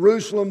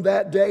Jerusalem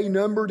that day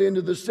numbered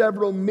into the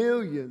several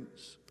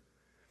millions.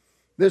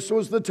 This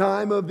was the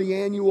time of the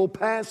annual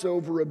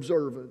Passover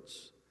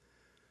observance.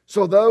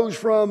 So those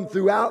from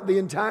throughout the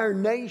entire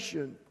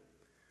nation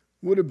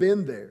would have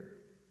been there.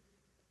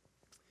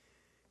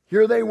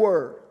 Here they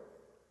were,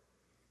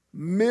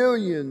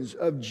 millions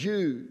of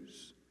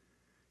Jews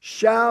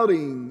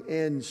shouting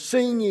and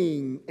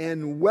singing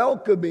and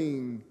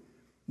welcoming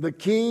the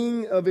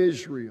King of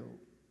Israel.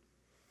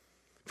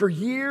 For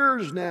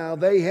years now,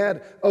 they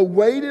had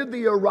awaited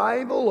the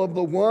arrival of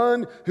the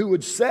one who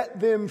would set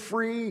them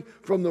free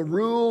from the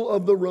rule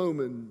of the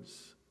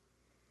Romans.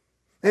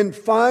 And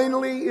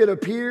finally, it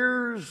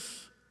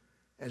appears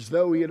as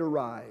though he had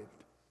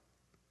arrived.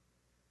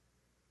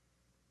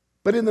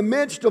 But in the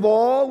midst of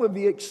all of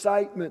the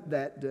excitement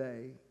that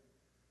day,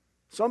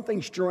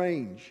 something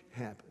strange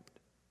happened.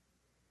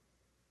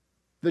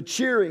 The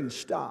cheering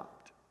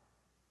stopped.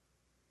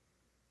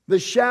 The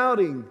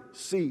shouting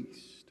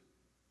ceased.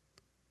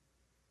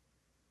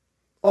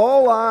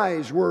 All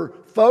eyes were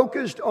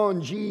focused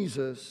on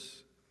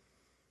Jesus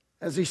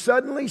as he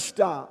suddenly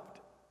stopped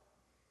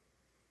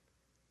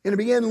and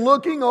began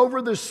looking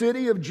over the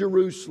city of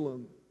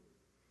Jerusalem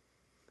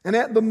and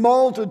at the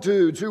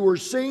multitudes who were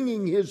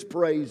singing his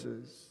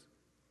praises.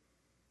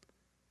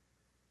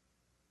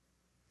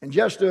 And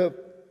just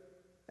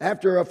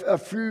after a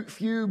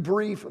few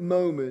brief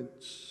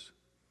moments,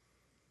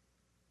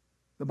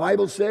 the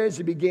Bible says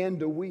he began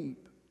to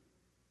weep.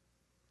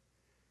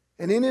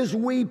 And in his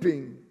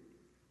weeping,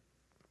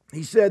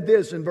 he said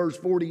this in verse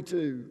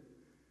 42,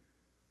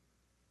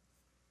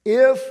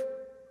 "If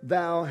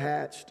thou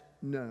hadst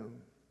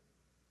known,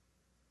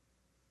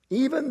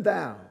 even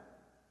thou,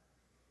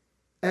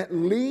 at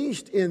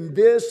least in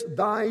this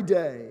thy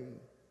day,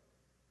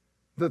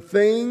 the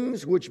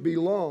things which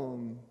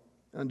belong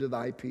unto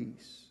thy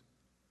peace.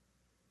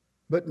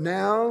 But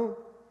now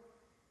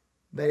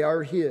they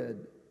are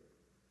hid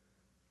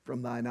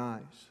from thine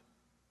eyes."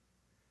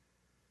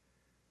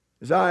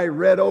 As I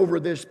read over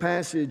this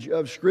passage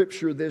of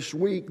Scripture this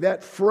week,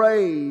 that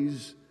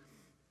phrase,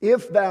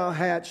 "if thou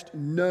hadst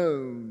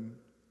known,"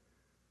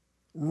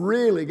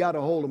 really got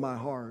a hold of my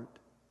heart.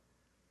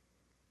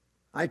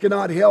 I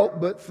cannot help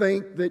but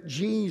think that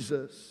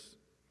Jesus,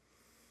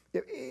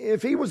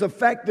 if he was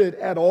affected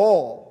at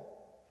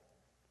all,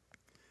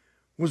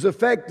 was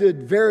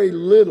affected very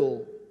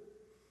little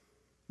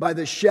by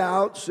the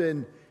shouts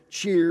and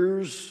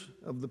cheers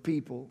of the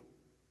people.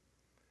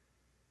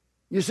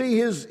 You see,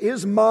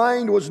 his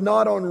mind was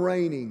not on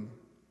reigning.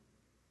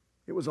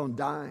 It was on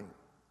dying.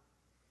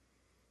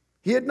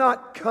 He had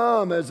not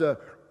come as a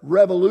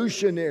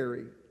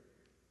revolutionary.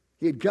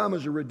 He had come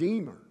as a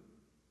redeemer.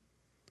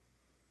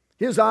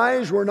 His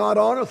eyes were not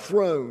on a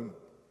throne.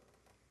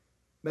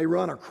 They were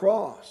on a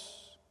cross.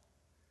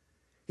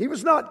 He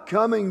was not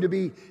coming to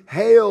be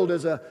hailed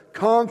as a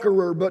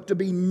conqueror, but to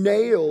be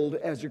nailed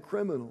as a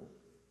criminal.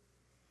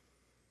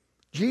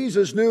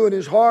 Jesus knew in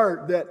his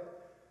heart that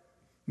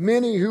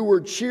many who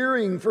were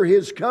cheering for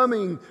his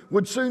coming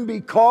would soon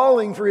be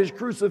calling for his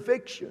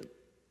crucifixion.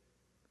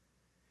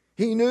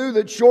 He knew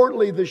that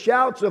shortly the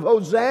shouts of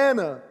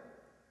Hosanna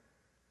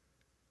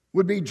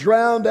would be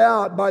drowned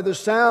out by the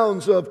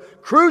sounds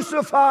of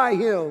 "Crucify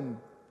him!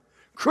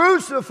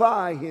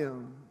 Crucify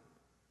him!"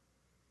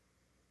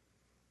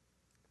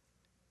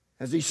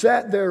 As he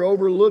sat there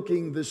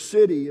overlooking the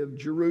city of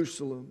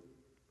Jerusalem,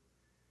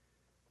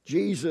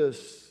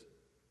 Jesus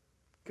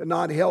could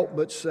not help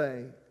but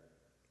say,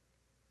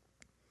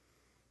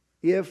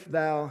 "If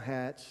thou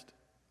hadst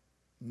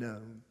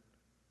known."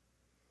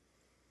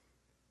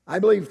 I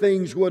believe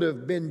things would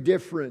have been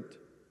different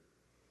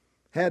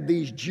had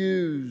these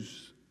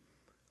Jews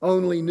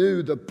only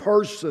knew the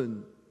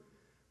person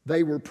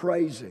they were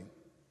praising.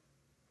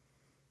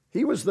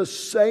 He was the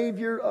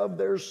Savior of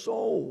their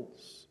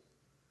souls.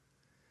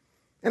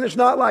 And it's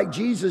not like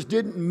Jesus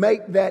didn't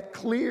make that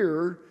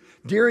clear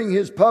during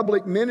his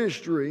public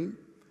ministry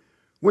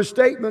with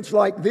statements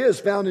like this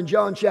found in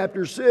John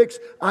chapter 6,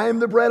 "I am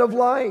the bread of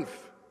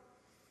life.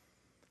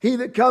 He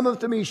that cometh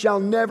to me shall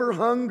never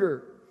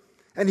hunger,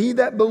 and he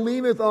that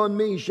believeth on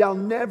me shall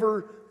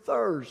never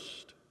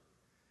thirst."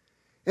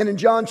 And in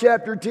John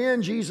chapter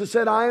 10, Jesus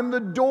said, "I am the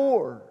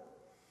door.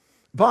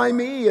 By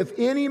me, if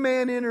any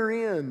man enter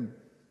in,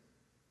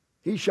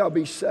 he shall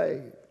be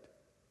saved."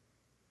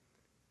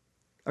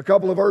 A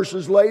couple of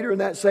verses later in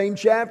that same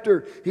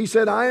chapter, he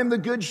said, "I am the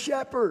good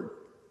shepherd.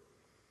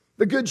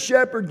 The good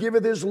shepherd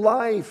giveth his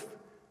life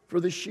for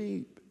the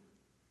sheep."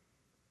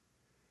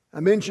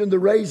 I mentioned the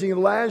raising of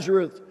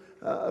Lazarus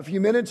a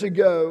few minutes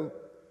ago.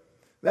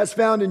 That's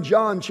found in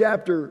John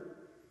chapter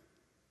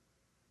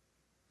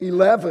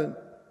 11.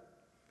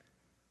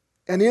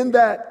 And in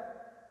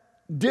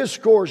that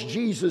discourse,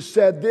 Jesus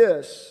said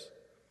this,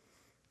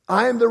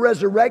 "I am the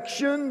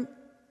resurrection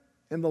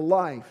and the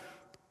life.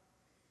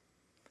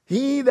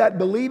 He that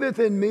believeth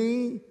in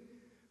me,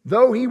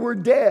 though he were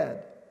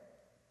dead,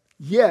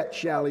 yet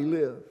shall he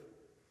live.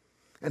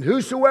 And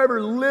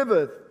whosoever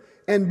liveth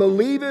and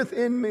believeth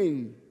in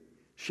me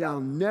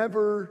shall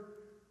never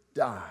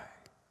die."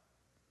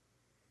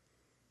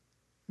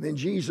 And then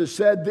Jesus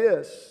said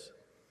this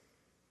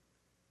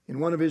in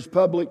one of his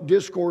public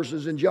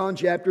discourses in John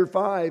chapter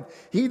 5,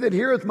 "He that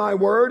heareth my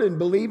word and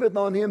believeth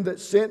on him that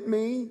sent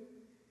me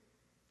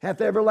hath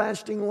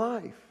everlasting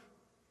life,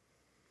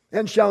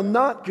 and shall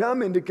not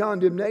come into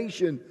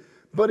condemnation,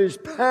 but is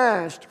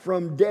passed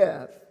from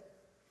death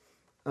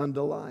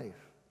unto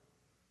life."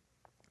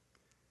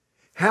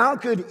 How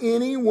could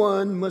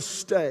anyone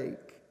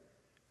mistake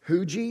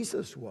who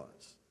Jesus was?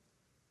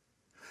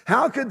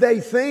 How could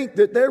they think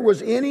that there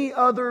was any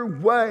other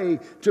way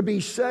to be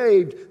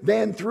saved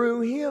than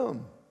through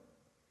him?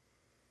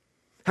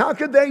 How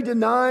could they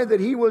deny that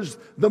he was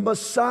the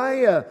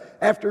Messiah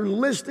after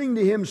listening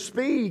to him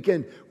speak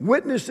and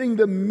witnessing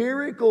the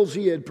miracles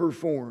he had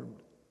performed?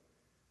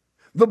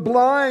 The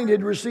blind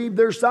had received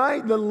their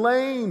sight, the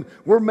lame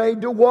were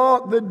made to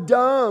walk, the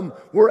dumb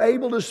were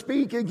able to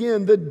speak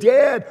again, the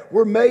dead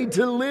were made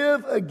to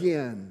live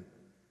again.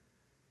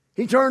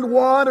 He turned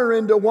water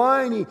into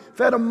wine. He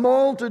fed a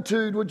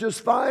multitude with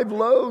just 5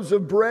 loaves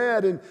of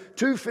bread and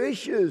 2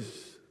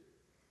 fishes.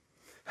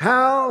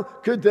 How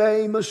could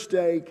they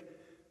mistake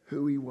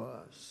who he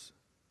was?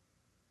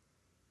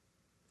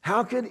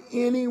 How could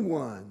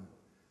anyone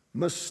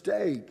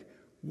mistake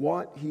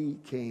what he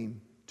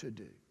came to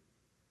do?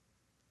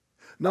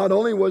 Not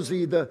only was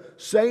he the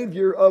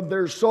Savior of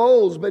their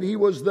souls, but he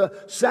was the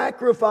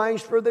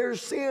sacrifice for their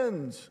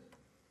sins.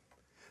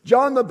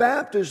 John the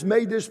Baptist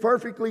made this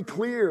perfectly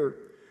clear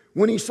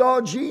when he saw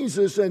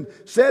Jesus and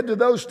said to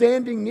those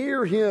standing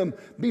near him,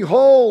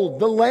 "Behold,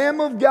 the Lamb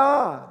of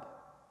God,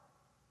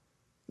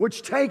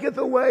 which taketh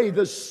away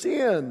the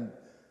sin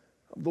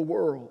of the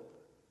world."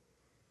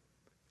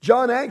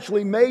 John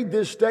actually made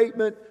this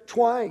statement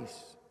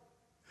twice.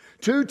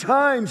 2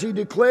 times he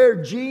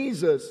declared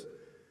Jesus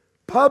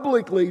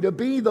publicly to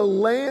be the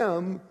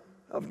Lamb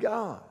of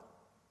God.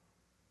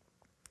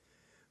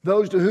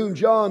 Those to whom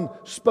John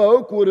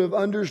spoke would have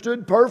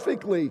understood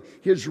perfectly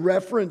his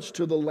reference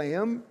to the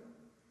Lamb.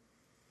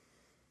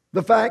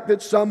 The fact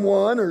that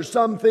someone or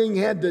something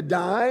had to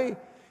die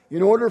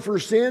in order for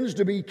sins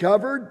to be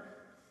covered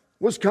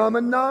was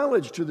common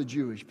knowledge to the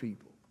Jewish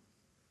people.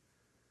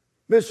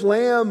 This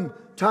lamb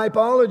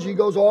typology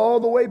goes all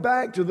the way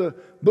back to the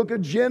book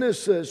of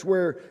Genesis,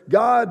 where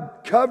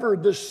God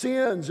covered the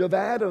sins of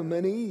Adam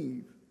and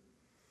Eve.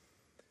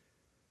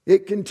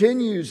 It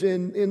continues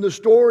in the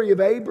story of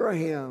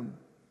Abraham,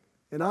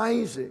 and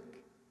Isaac.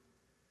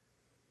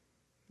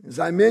 As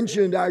I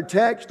mentioned, our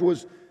text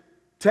was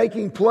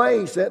taking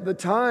place at the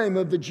time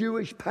of the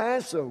Jewish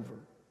Passover.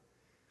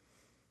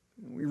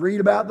 We read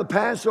about the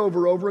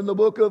Passover over in the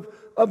book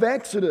of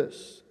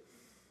Exodus.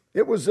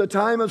 It was a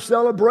time of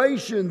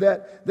celebration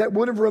that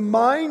would have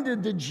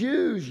reminded the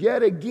Jews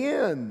yet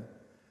again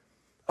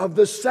of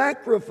the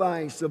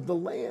sacrifice of the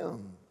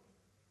Lamb.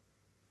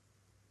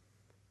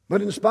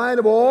 But in spite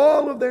of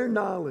all of their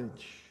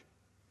knowledge,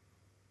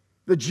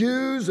 the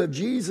Jews of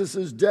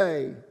Jesus'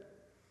 day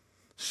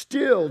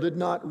still did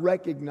not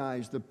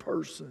recognize the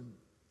person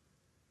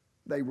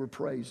they were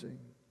praising.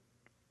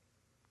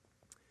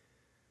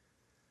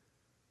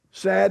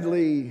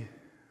 Sadly,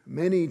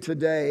 many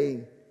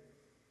today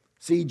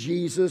see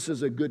Jesus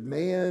as a good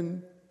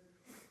man,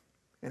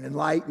 an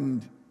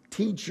enlightened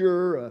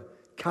teacher, a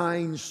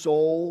kind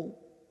soul.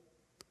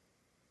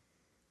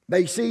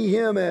 They see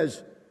him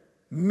as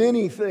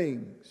many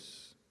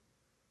things,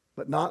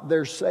 but not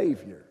their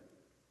Savior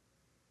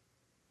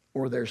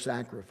or their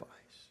sacrifice.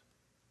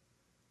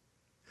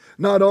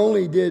 Not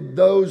only did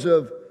those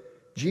of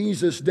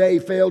Jesus' day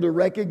fail to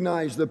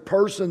recognize the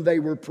person they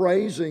were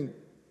praising,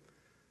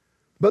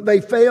 but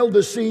they failed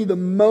to see the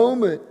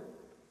moment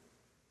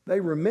they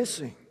were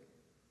missing.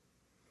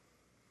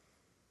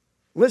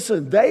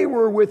 Listen, they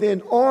were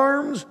within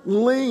arm's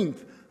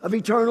length of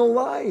eternal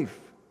life.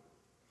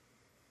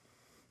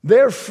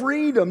 Their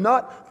freedom,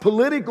 not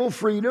political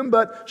freedom,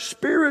 but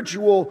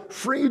spiritual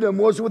freedom,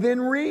 was within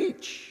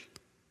reach.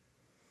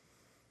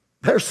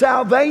 Their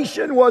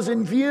salvation was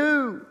in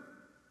view.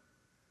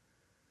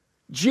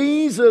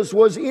 Jesus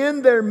was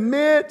in their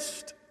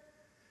midst,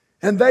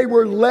 and they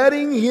were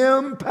letting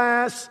him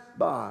pass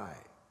by.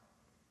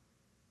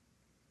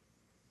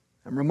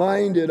 I'm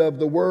reminded of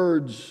the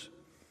words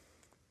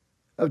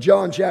of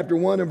John chapter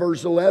 1 and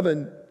verse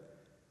 11,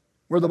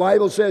 where the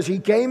Bible says, he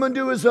came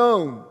unto his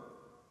own,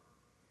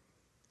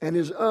 and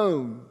his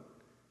own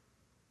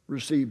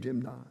received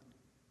him not.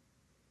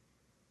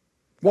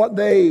 What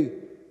they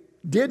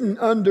didn't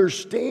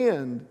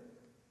understand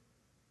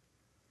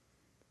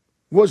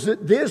was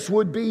that this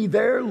would be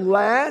their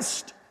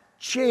last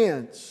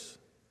chance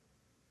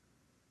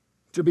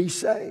to be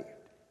saved.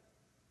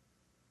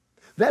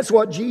 That's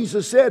what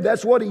Jesus said.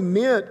 That's what he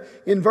meant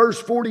in verse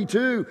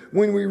 42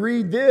 when we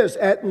read this,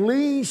 at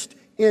least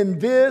in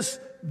this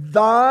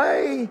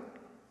thy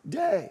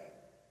day.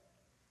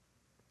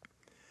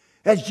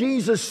 As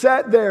Jesus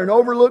sat there and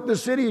overlooked the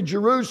city of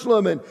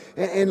Jerusalem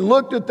and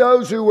looked at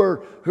those who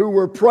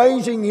were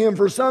praising him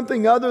for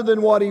something other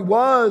than what he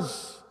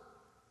was,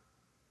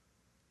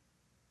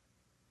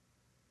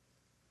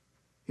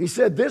 he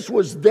said this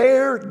was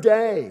their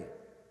day,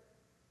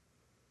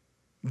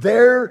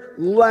 their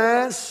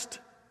last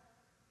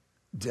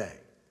day.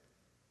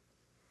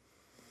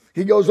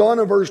 He goes on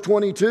in verse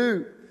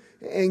 22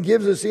 and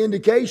gives us the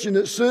indication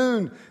that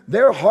soon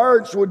their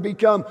hearts would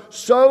become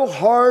so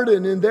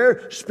hardened and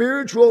their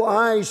spiritual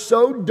eyes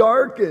so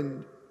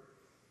darkened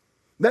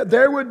that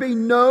there would be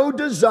no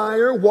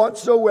desire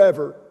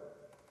whatsoever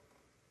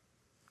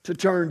to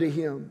turn to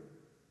him.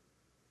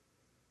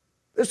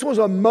 This was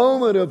a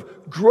moment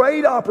of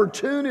great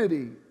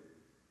opportunity,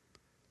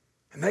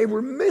 and they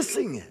were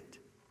missing it.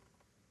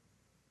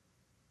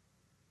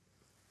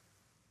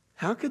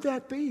 How could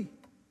that be?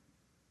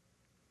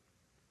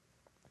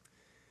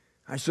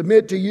 I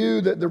submit to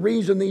you that the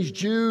reason these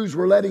Jews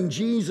were letting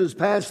Jesus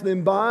pass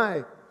them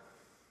by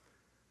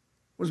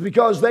was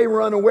because they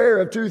were unaware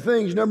of two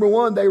things. Number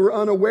one, they were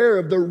unaware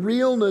of the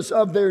realness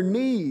of their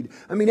need.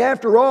 I mean,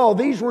 after all,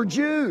 these were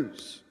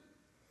Jews.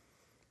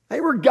 They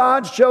were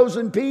God's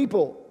chosen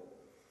people.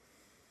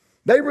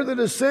 They were the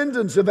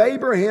descendants of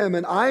Abraham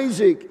and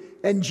Isaac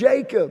and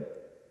Jacob.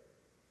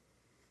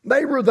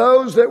 They were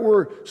those that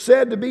were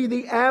said to be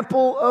the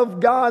apple of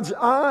God's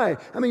eye.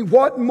 I mean,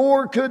 what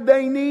more could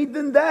they need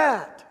than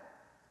that?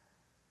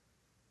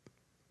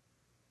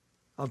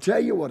 I'll tell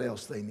you what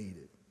else they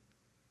needed.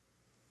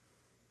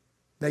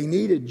 They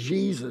needed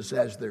Jesus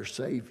as their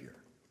Savior.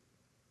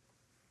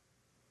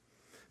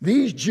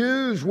 These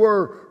Jews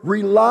were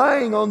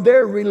relying on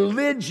their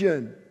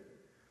religion.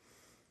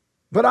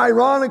 But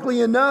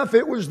ironically enough,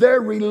 it was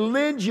their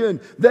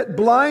religion that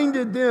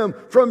blinded them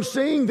from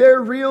seeing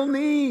their real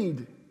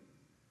need.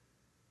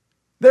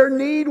 Their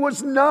need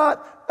was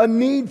not a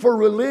need for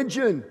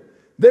religion.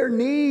 Their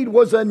need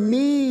was a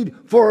need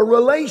for a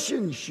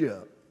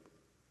relationship.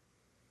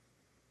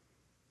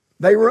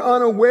 They were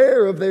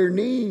unaware of their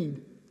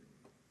need,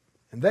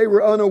 and they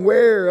were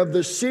unaware of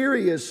the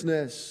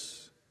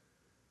seriousness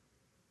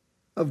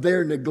of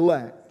their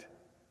neglect.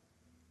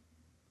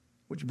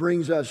 Which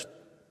brings us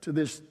to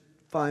this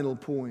final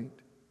point.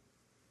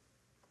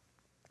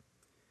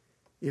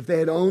 If they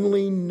had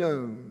only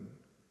known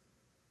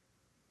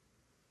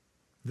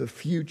the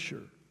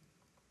future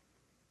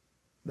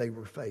they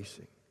were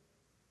facing.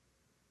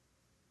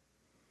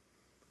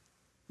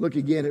 Look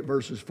again at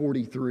verses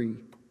 43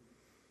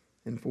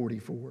 and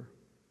 44.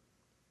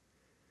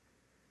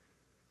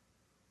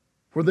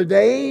 For the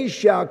days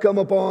shall come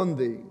upon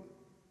thee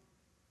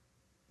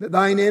that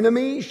thine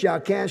enemies shall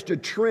cast a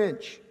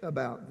trench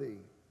about thee,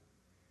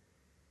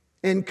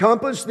 and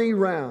compass thee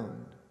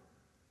round,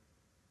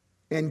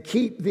 and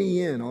keep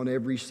thee in on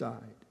every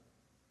side,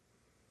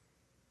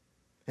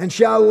 and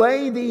shall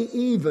lay thee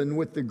even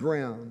with the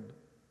ground,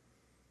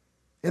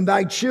 and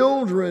thy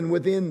children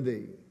within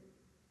thee.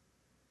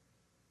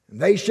 And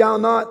they shall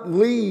not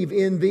leave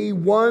in thee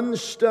one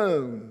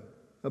stone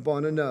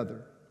upon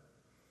another,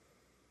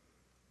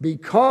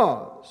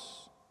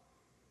 because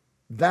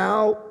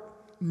thou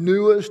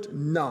knewest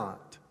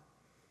not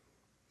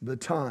the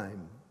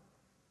time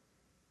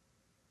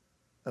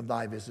of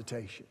thy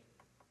visitation.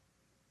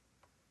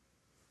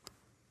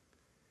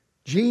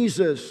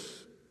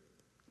 Jesus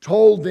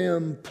told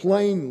them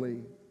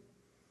plainly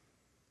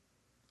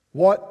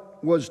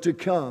what was to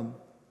come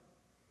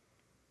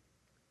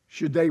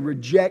should they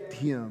reject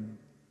Him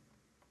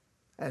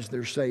as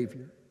their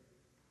Savior.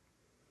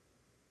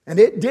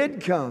 And it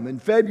did come in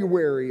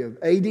February of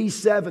AD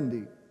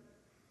 70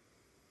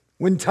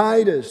 when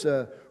Titus,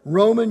 a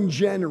Roman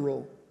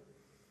general,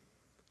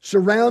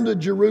 surrounded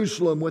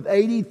Jerusalem with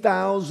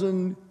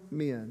 80,000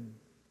 men.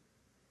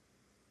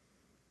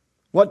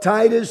 What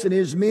Titus and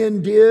his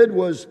men did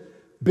was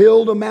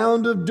build a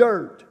mound of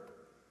dirt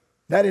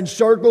that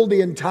encircled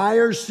the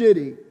entire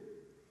city,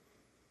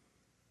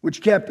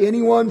 which kept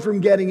anyone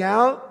from getting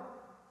out,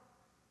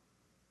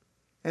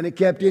 and it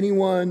kept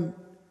anyone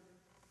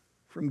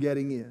from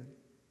getting in.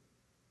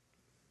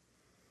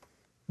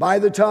 By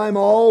the time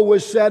all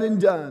was said and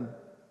done,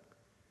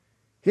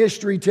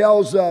 history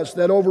tells us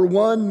that over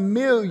 1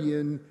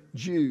 million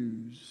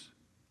Jews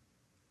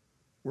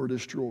were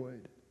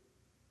destroyed.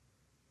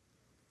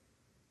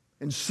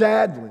 And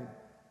sadly,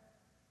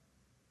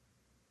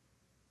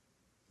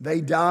 they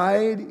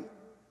died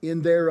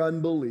in their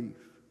unbelief,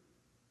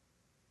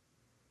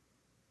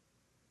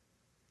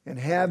 and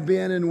have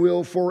been and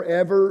will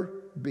forever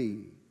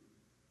be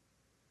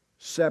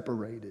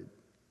separated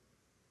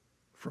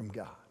from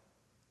God.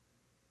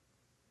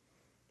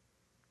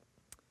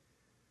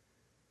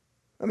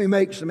 Let me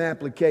make some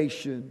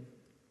application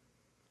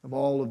of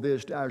all of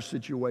this to our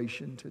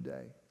situation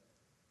today.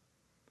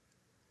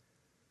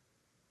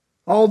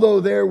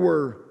 Although there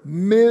were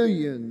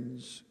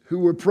millions who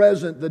were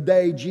present the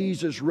day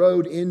Jesus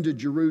rode into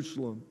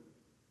Jerusalem,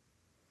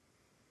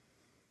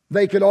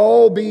 they could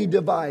all be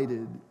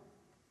divided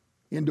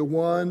into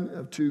one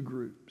of two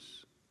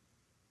groups: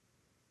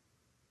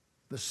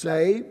 the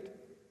saved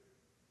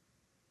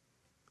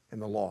and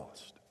the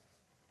lost.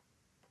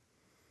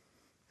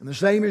 And the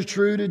same is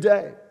true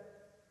today.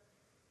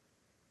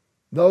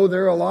 Though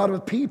there are a lot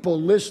of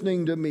people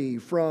listening to me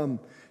from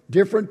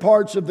different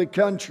parts of the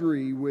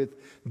country with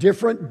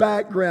different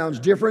backgrounds,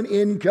 different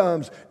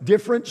incomes,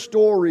 different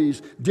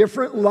stories,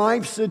 different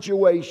life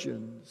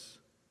situations,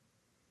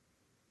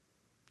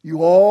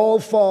 you all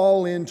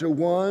fall into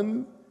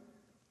one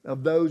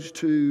of those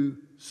two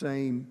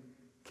same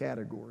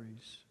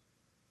categories.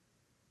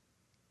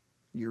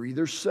 You're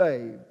either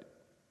saved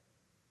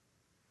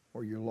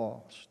or you're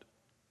lost.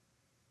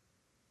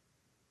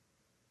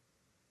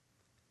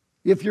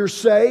 If you're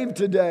saved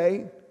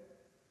today,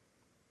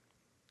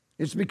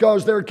 it's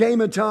because there came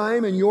a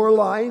time in your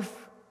life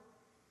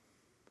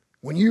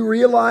when you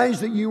realized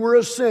that you were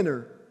a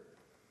sinner,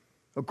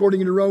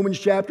 according to Romans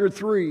chapter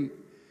 3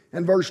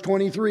 and verse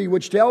 23,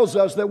 which tells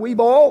us that we've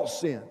all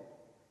sinned.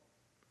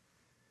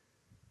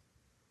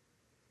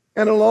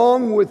 And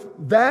along with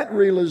that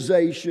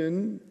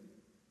realization,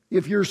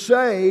 if you're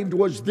saved,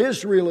 was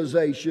this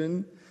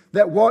realization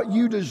that what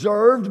you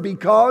deserved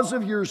because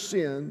of your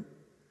sin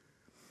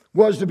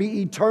was to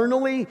be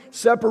eternally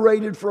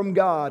separated from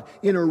God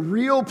in a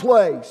real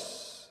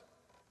place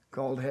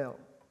called hell.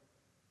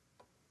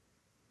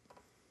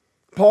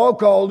 Paul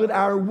called it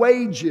our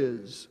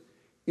wages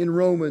in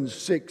Romans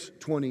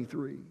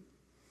 6:23.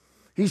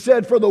 He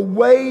said, "For the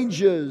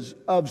wages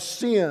of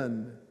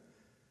sin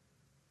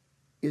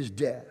is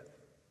death."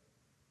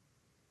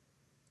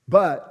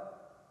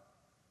 But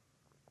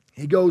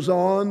he goes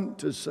on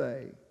to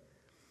say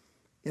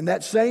in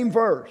that same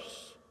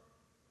verse,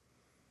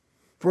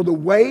 for the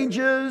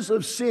wages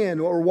of sin,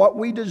 or what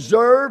we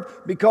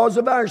deserve because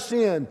of our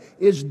sin,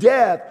 is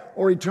death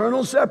or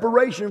eternal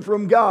separation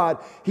from God.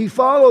 He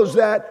follows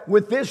that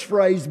with this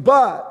phrase,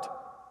 but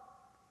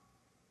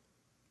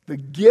the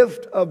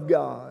gift of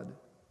God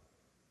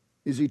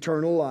is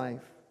eternal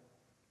life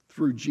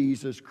through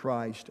Jesus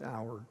Christ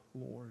our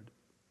Lord.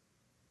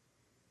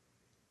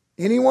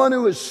 Anyone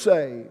who is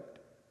saved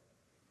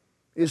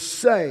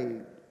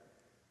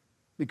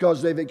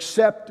because they've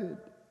accepted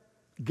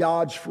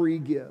God's free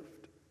gift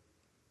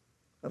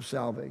of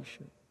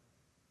salvation.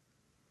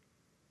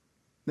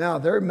 Now,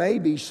 there may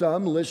be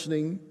some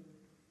listening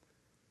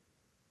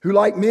who,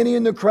 like many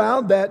in the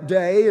crowd that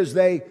day, as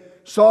they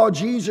saw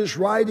Jesus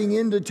riding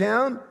into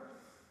town,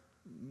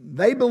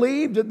 they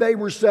believed that they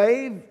were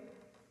saved.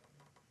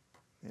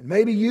 And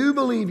maybe you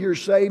believe you're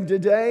saved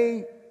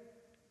today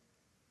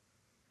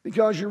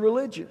because you're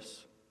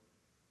religious.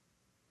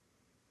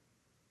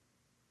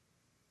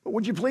 But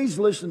would you please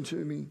listen to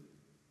me?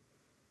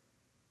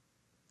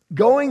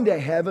 Going to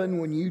heaven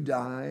when you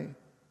die,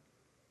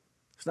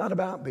 it's not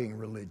about being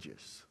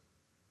religious.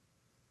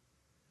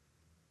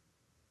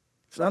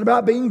 It's not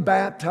about being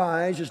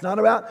baptized. It's not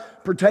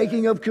about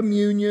partaking of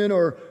communion,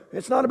 or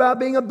it's not about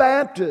being a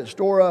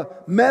Baptist or a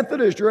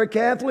Methodist or a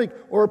Catholic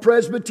or a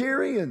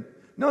Presbyterian.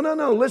 No.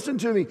 Listen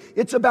to me.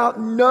 It's about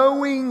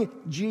knowing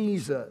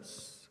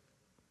Jesus.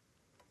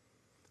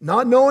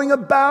 Not knowing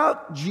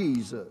about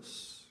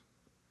Jesus,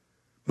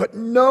 but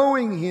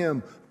knowing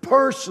Him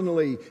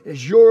personally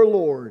as your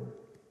Lord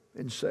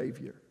and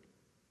Savior.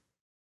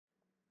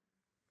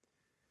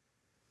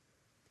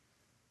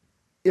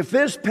 If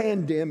this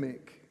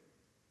pandemic,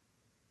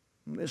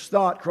 this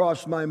thought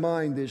crossed my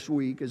mind this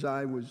week as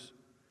I was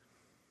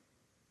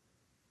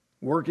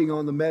working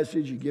on the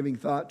message and giving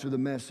thought to the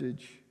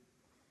message.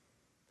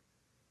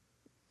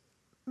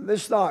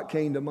 This thought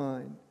came to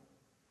mind.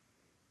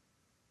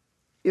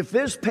 If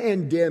this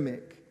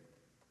pandemic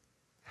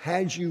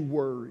has you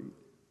worried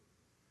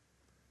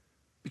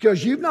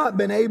because you've not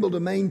been able to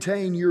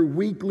maintain your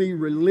weekly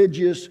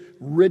religious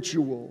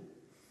ritual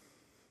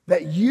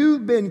that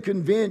you've been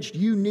convinced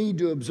you need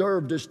to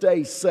observe to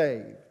stay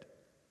saved,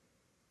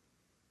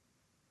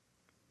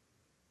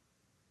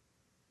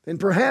 then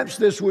perhaps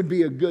this would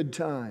be a good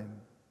time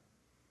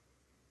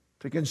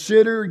to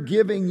consider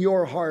giving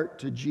your heart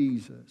to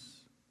Jesus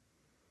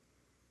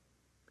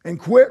and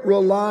quit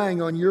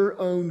relying on your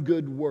own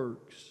good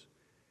works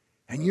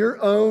and your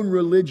own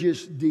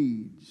religious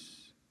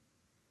deeds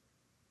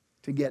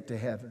to get to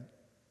heaven.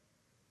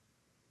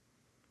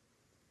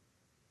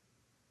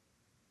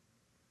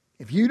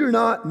 If you do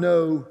not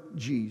know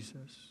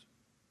Jesus,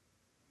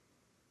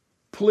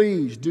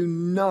 please do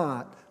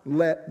not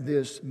let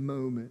this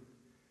moment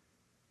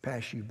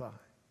pass you by.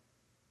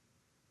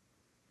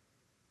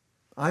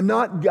 I'm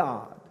not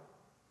God,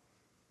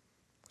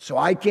 so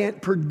I can't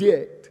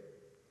predict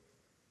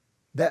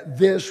that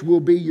this will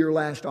be your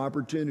last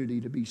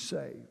opportunity to be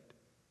saved.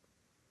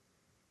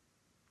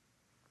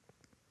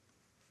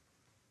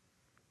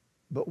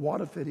 But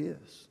what if it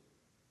is?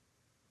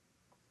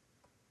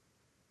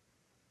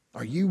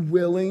 Are you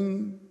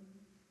willing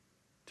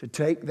to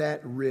take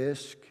that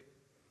risk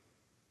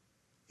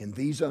in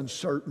these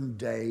uncertain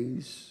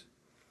days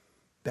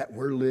that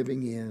we're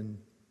living in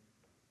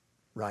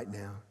right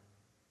now?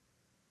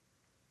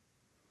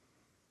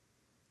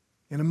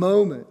 In a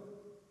moment,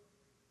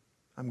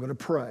 I'm going to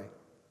pray.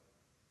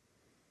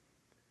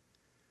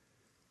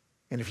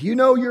 And if you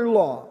know you're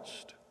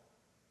lost,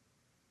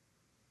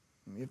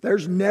 if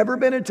there's never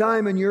been a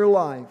time in your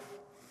life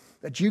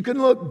that you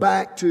can look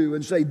back to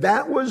and say,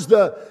 that was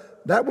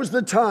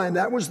the time,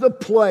 that was the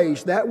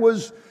place, that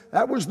was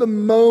the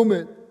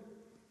moment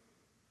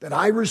that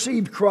I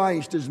received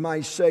Christ as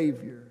my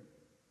Savior,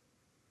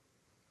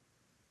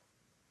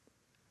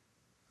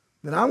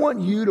 then I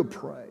want you to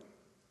pray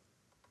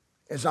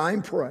as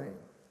I'm praying.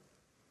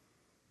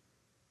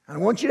 I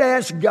want you to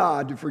ask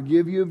God to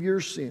forgive you of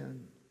your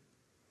sin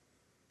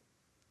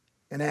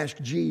and ask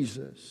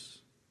Jesus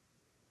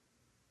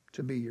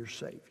to be your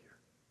Savior.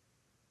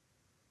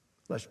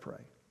 Let's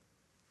pray.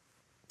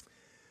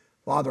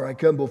 Father, I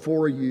come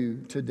before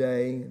you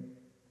today.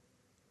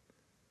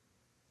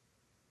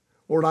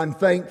 Lord, I'm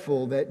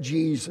thankful that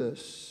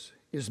Jesus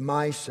is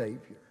my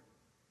Savior.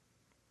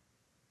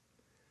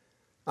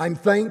 I'm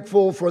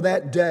thankful for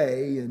that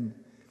day in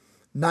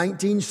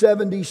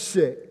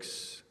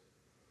 1976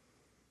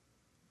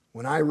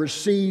 when I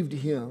received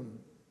Him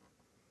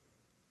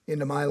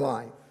into my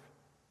life.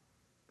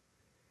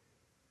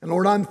 And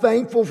Lord, I'm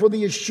thankful for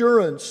the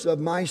assurance of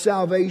my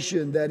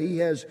salvation that He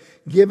has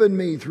given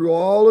me through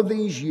all of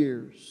these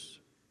years.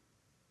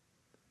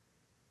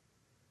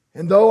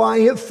 And though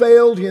I have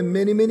failed Him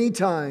many, many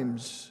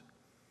times,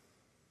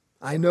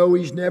 I know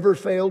He's never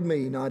failed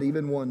me, not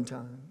even one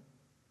time.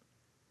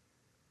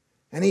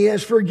 And He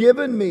has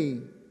forgiven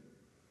me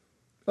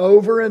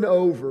over and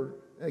over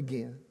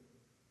again.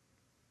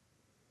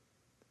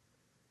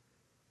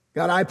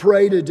 God, I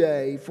pray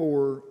today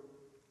for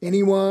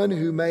anyone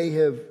who may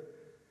have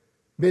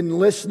been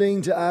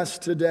listening to us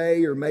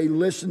today or may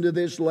listen to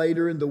this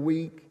later in the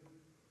week.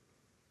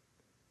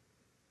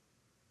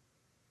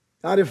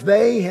 God, if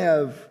they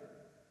have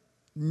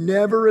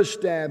never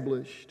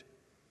established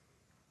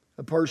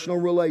a personal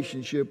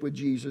relationship with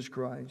Jesus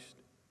Christ,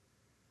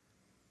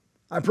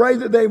 I pray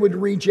that they would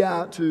reach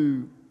out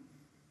to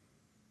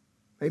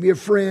maybe a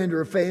friend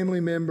or a family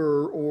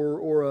member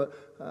or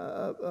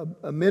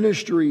a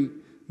ministry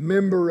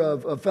member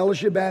of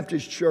Fellowship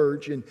Baptist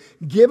Church and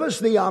give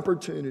us the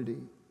opportunity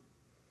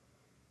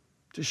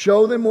to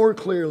show them more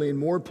clearly and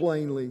more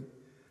plainly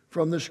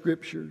from the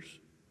Scriptures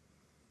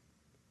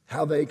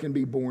how they can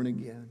be born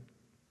again.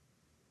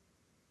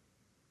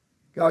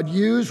 God,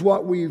 use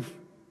what we've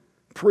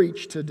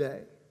preached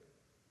today.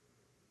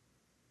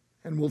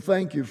 And we'll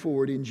thank you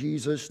for it in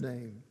Jesus'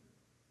 name.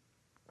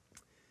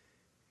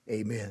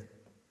 Amen.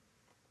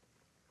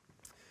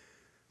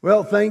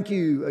 Well, thank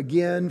you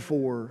again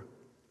for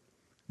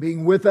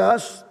being with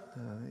us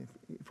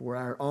for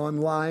our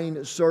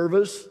online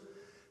service.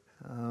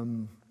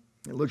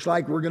 It looks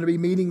like we're going to be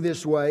meeting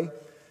this way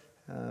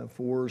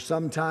for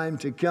some time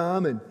to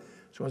come. And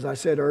so as I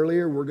said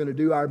earlier, we're going to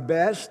do our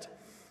best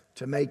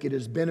to make it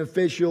as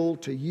beneficial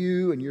to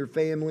you and your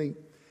family,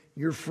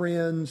 your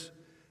friends,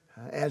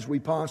 as we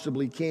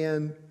possibly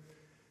can.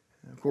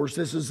 Of course,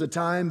 this is the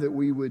time that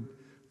we would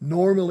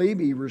normally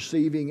be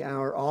receiving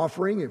our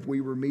offering if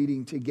we were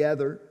meeting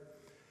together.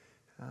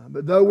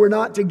 But though we're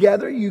not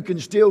together, you can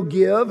still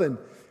give, and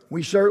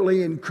we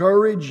certainly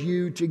encourage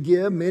you to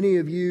give. Many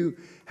of you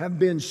have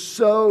been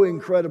so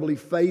incredibly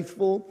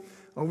faithful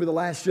over the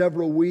last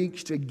several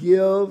weeks to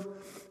give,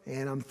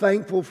 and I'm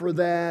thankful for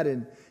that,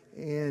 and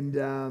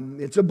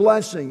it's a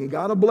blessing, and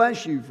God will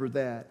bless you for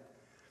that.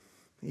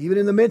 Even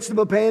in the midst of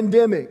a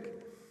pandemic,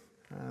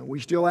 we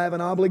still have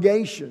an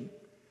obligation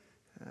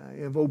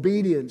of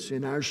obedience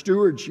in our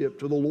stewardship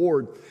to the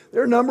Lord.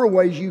 There are a number of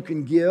ways you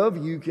can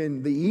give.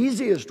 The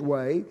easiest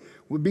way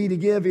would be to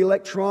give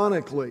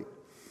electronically.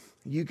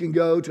 You can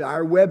go to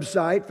our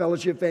website,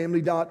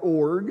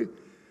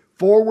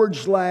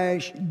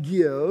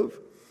 fellowshipfamily.org/give.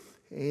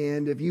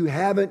 And if you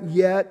haven't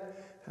yet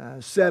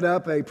set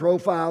up a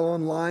profile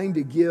online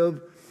to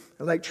give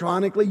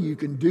electronically, you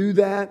can do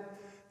that.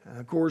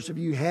 Of course, if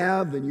you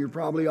have, then you're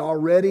probably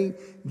already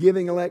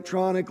giving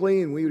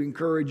electronically, and we would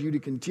encourage you to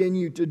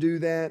continue to do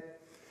that.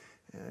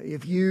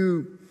 If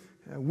you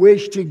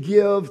wish to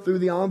give through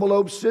the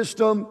envelope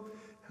system,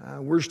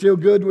 we're still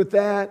good with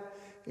that.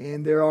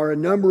 And there are a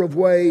number of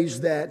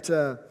ways that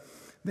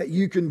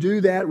you can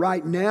do that.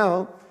 Right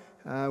now,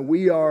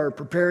 we are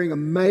preparing a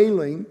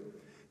mailing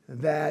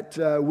that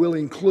will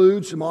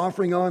include some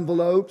offering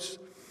envelopes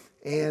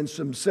and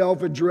some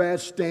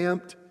self-addressed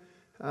stamped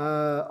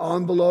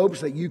envelopes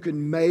that you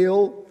can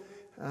mail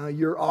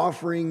your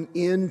offering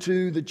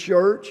into the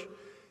church,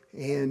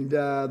 and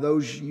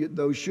those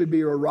should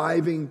be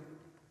arriving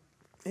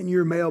in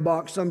your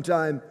mailbox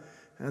sometime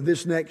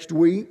this next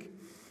week.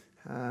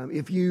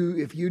 If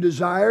you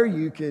desire,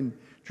 you can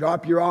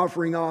drop your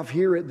offering off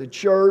here at the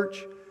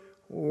church,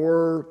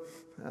 or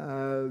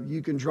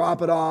you can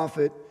drop it off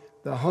at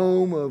the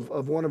home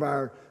of one of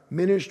our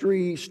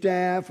ministry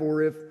staff,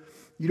 or if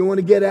you don't want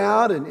to get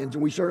out, and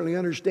we certainly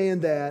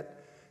understand that,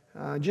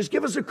 just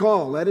give us a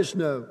call, let us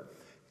know,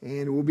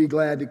 and we'll be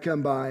glad to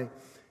come by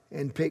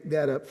and pick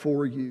that up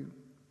for you.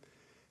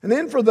 And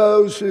then for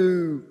those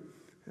who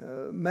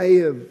may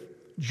have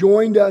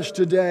joined us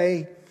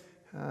today,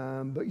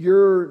 but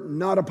you're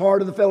not a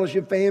part of the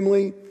fellowship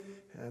family,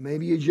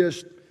 maybe you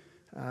just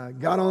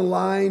got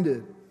online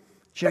to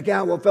check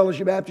out what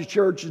Fellowship Baptist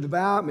Church is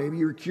about, maybe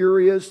you're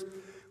curious.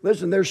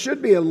 Listen, there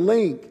should be a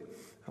link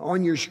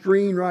on your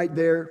screen right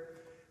there.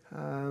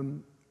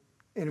 And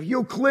if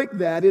you'll click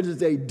that, it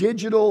is a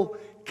digital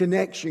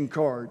connection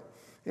card.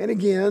 And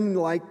again,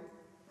 like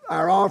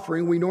our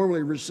offering, we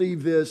normally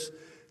receive this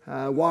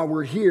while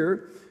we're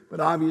here, but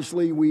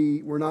obviously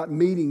we're not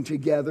meeting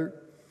together.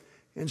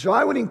 And so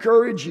I would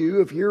encourage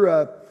you,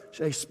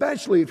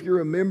 especially if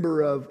you're a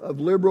member of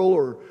Liberal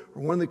or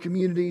one of the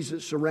communities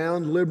that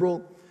surround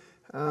Liberal,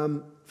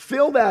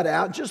 fill that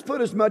out. Just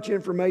put as much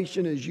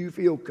information as you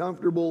feel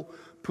comfortable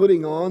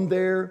putting on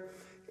there,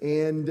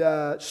 and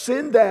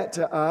send that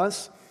to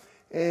us.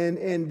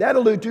 And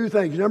that'll do two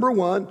things. Number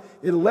one,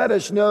 it'll let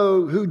us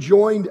know who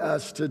joined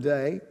us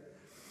today.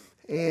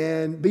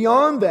 And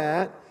beyond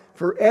that,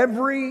 for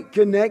every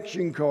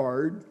connection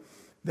card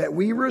that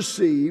we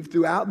receive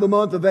throughout the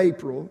month of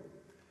April,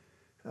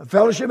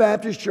 Fellowship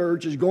Baptist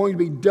Church is going to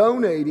be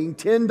donating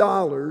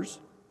 $10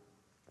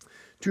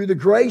 to the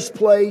Grace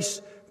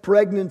Place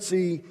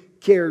Pregnancy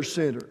Care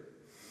Center.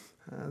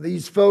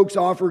 These folks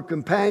offer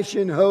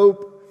compassion,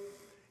 hope,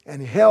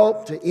 and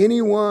help to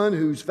anyone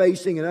who's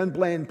facing an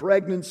unplanned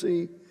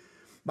pregnancy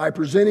by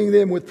presenting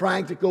them with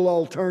practical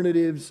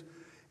alternatives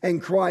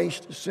and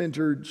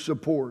Christ-centered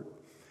support.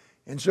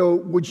 And so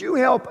would you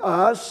help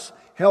us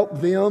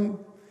help them?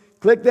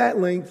 Click that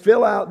link,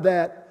 fill out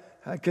that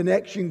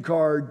connection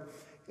card,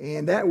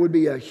 and that would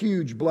be a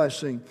huge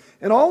blessing.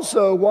 And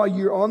also, while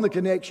you're on the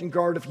connection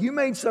card, if you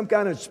made some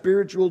kind of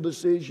spiritual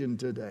decision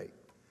today,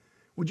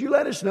 would you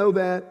let us know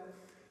that?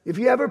 If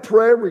you have a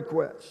prayer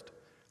request,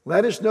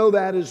 let us know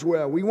that as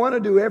well. We want to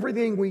do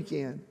everything we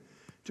can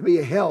to be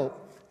a help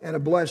and a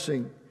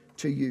blessing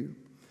to you.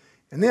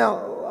 And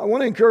now, I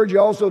want to encourage you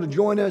also to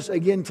join us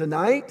again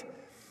tonight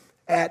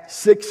at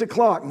 6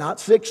 o'clock, not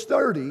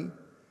 6:30,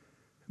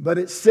 but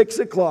at 6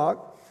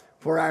 o'clock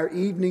for our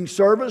evening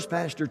service.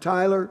 Pastor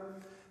Tyler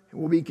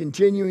will be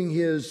continuing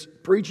his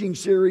preaching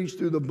series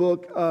through the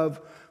book of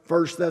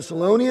 1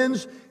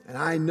 Thessalonians, and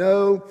I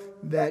know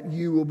that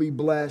you will be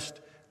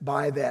blessed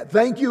by that.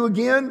 Thank you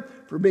again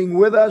for being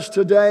with us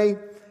today.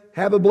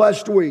 Have a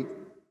blessed week.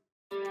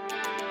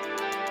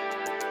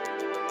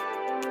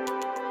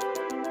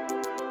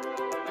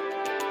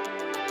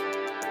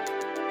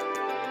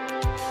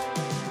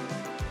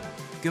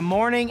 Good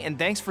morning, and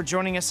thanks for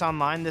joining us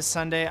online this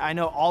Sunday. I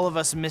know all of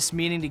us miss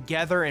meeting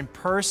together in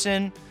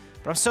person,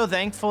 but I'm so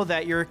thankful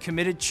that you're a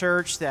committed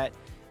church, that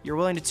you're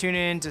willing to tune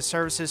in to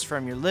services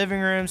from your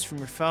living rooms, from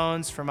your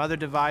phones, from other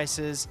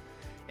devices.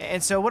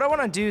 And so what I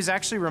want to do is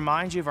actually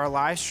remind you of our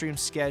live stream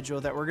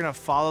schedule that we're going to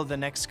follow the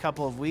next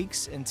couple of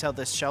weeks until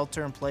the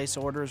shelter-in-place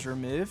order is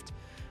removed.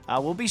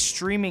 We'll be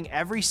streaming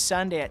every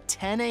Sunday at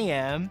 10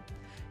 a.m.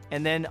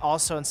 and then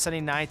also on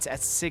Sunday nights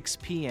at 6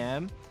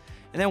 p.m.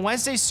 And then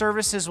Wednesday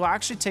services will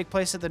actually take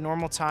place at the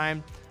normal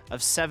time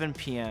of 7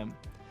 p.m.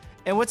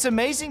 And what's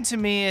amazing to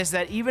me is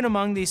that even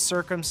among these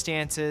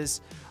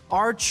circumstances,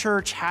 our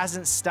church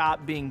hasn't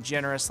stopped being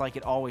generous like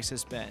it always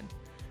has been.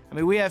 I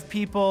mean, we have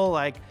people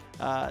like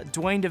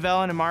Dwayne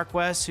DeVellin and Mark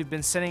West who've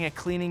been sending a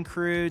cleaning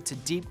crew to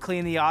deep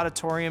clean the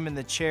auditorium and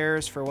the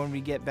chairs for when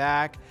we get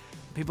back.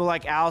 People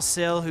like Al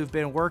Sill who've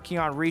been working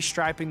on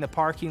restriping the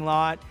parking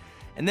lot.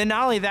 And then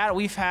not only that,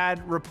 we've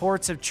had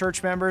reports of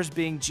church members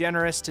being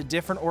generous to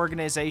different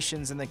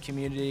organizations in the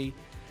community.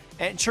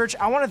 And church,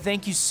 I want to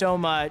thank you so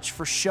much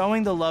for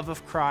showing the love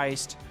of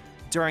Christ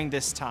during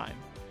this time.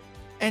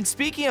 And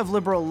speaking of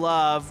liberal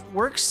love,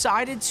 we're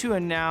excited to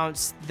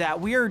announce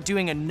that we are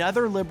doing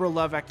another liberal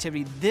love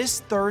activity this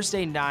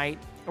Thursday night,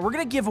 and we're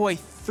going to give away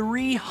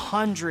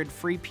 300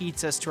 free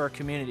pizzas to our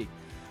community.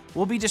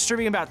 We'll be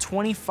distributing about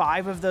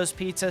 25 of those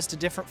pizzas to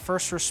different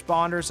first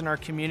responders in our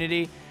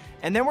community,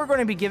 and then we're going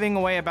to be giving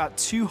away about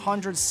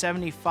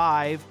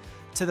 275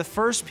 to the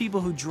first people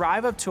who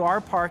drive up to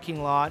our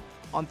parking lot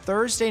on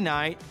Thursday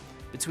night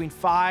between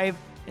 5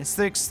 and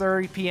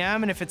 6:30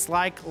 p.m. And if it's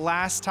like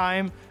last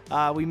time,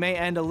 we may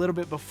end a little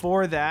bit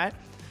before that.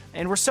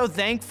 And we're so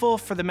thankful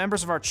for the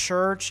members of our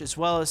church, as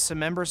well as some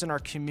members in our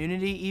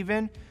community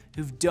even,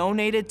 who've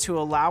donated to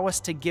allow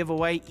us to give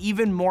away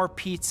even more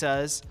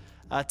pizzas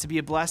to be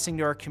a blessing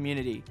to our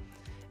community.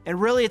 And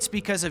really, it's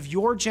because of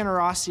your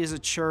generosity as a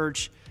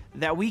church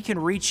that we can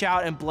reach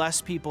out and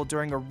bless people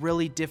during a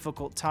really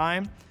difficult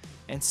time.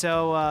 And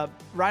so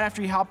right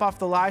after you hop off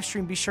the live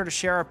stream, be sure to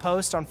share our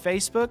post on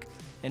Facebook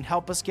and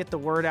help us get the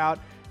word out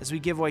as we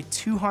give away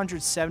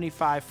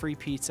 275 free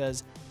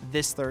pizzas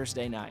this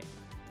Thursday night.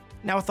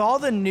 Now, with all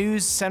the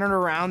news centered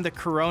around the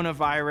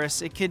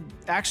coronavirus, it could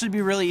actually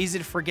be really easy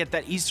to forget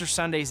that Easter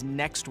Sunday is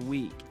next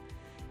week.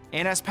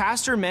 And as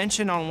Pastor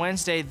mentioned on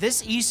Wednesday,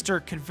 this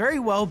Easter could very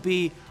well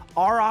be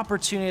our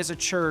opportunity as a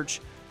church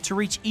to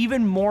reach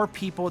even more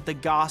people with the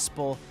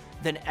gospel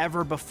than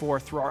ever before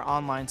through our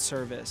online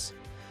service.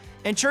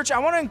 And church, I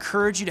want to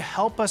encourage you to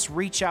help us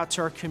reach out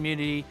to our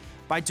community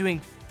by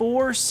doing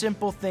 4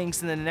 simple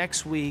things in the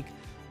next week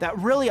that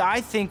really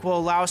I think will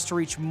allow us to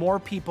reach more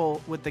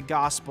people with the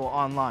gospel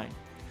online.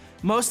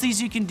 Most of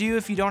these you can do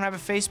if you don't have a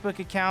Facebook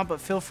account,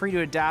 but feel free to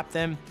adapt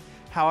them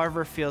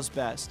however feels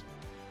best.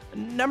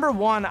 Number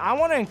 1, I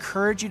want to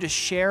encourage you to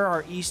share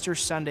our Easter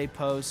Sunday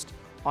post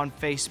on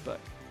Facebook.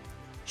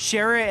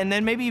 Share it and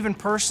then maybe even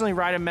personally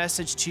write a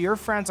message to your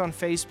friends on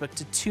Facebook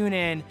to tune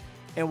in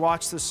and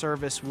watch the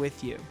service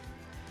with you.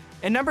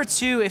 And number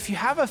 2, if you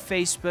have a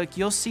Facebook,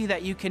 you'll see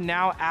that you can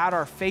now add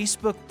our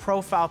Facebook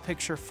profile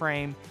picture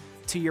frame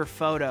to your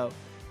photo.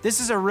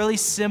 This is a really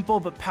simple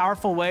but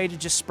powerful way to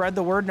just spread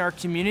the word in our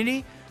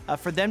community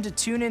for them to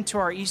tune into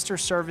our Easter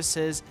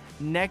services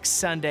next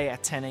Sunday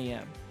at 10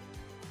 a.m.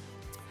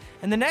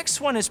 And the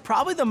next one is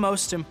probably the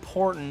most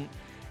important,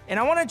 and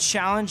I want to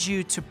challenge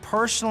you to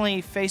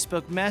personally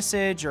Facebook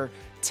message or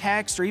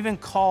text or even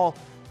call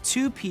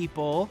 2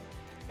 people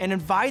and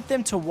invite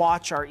them to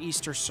watch our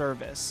Easter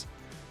service.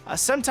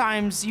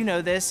 Sometimes, you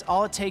know this,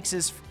 all it takes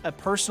is a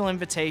personal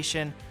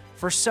invitation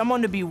for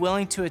someone to be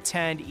willing to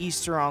attend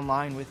Easter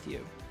online with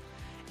you.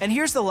 And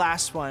here's the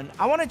last one.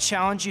 I want to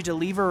challenge you to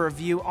leave a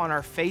review on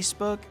our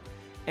Facebook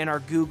and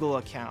our Google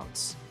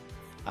accounts.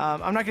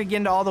 I'm not going to get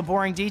into all the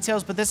boring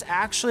details, but this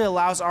actually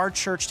allows our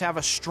church to have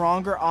a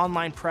stronger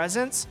online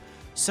presence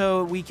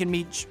so we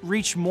can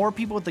reach more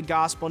people with the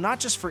gospel, not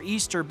just for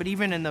Easter, but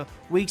even in the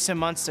weeks and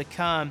months to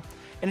come.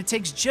 And it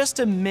takes just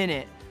a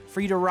minute for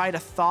you to write a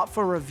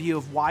thoughtful review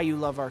of why you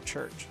love our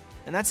church.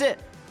 And that's it.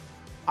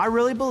 I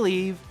really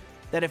believe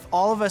that if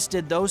all of us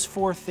did those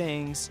 4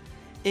 things,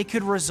 it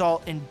could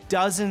result in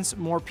dozens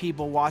more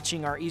people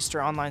watching our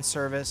Easter online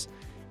service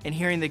and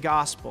hearing the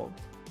gospel.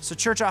 So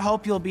church, I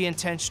hope you'll be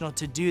intentional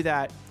to do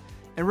that.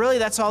 And really,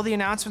 that's all the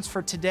announcements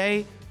for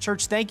today.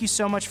 Church, thank you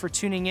so much for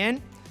tuning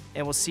in,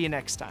 and we'll see you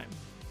next time.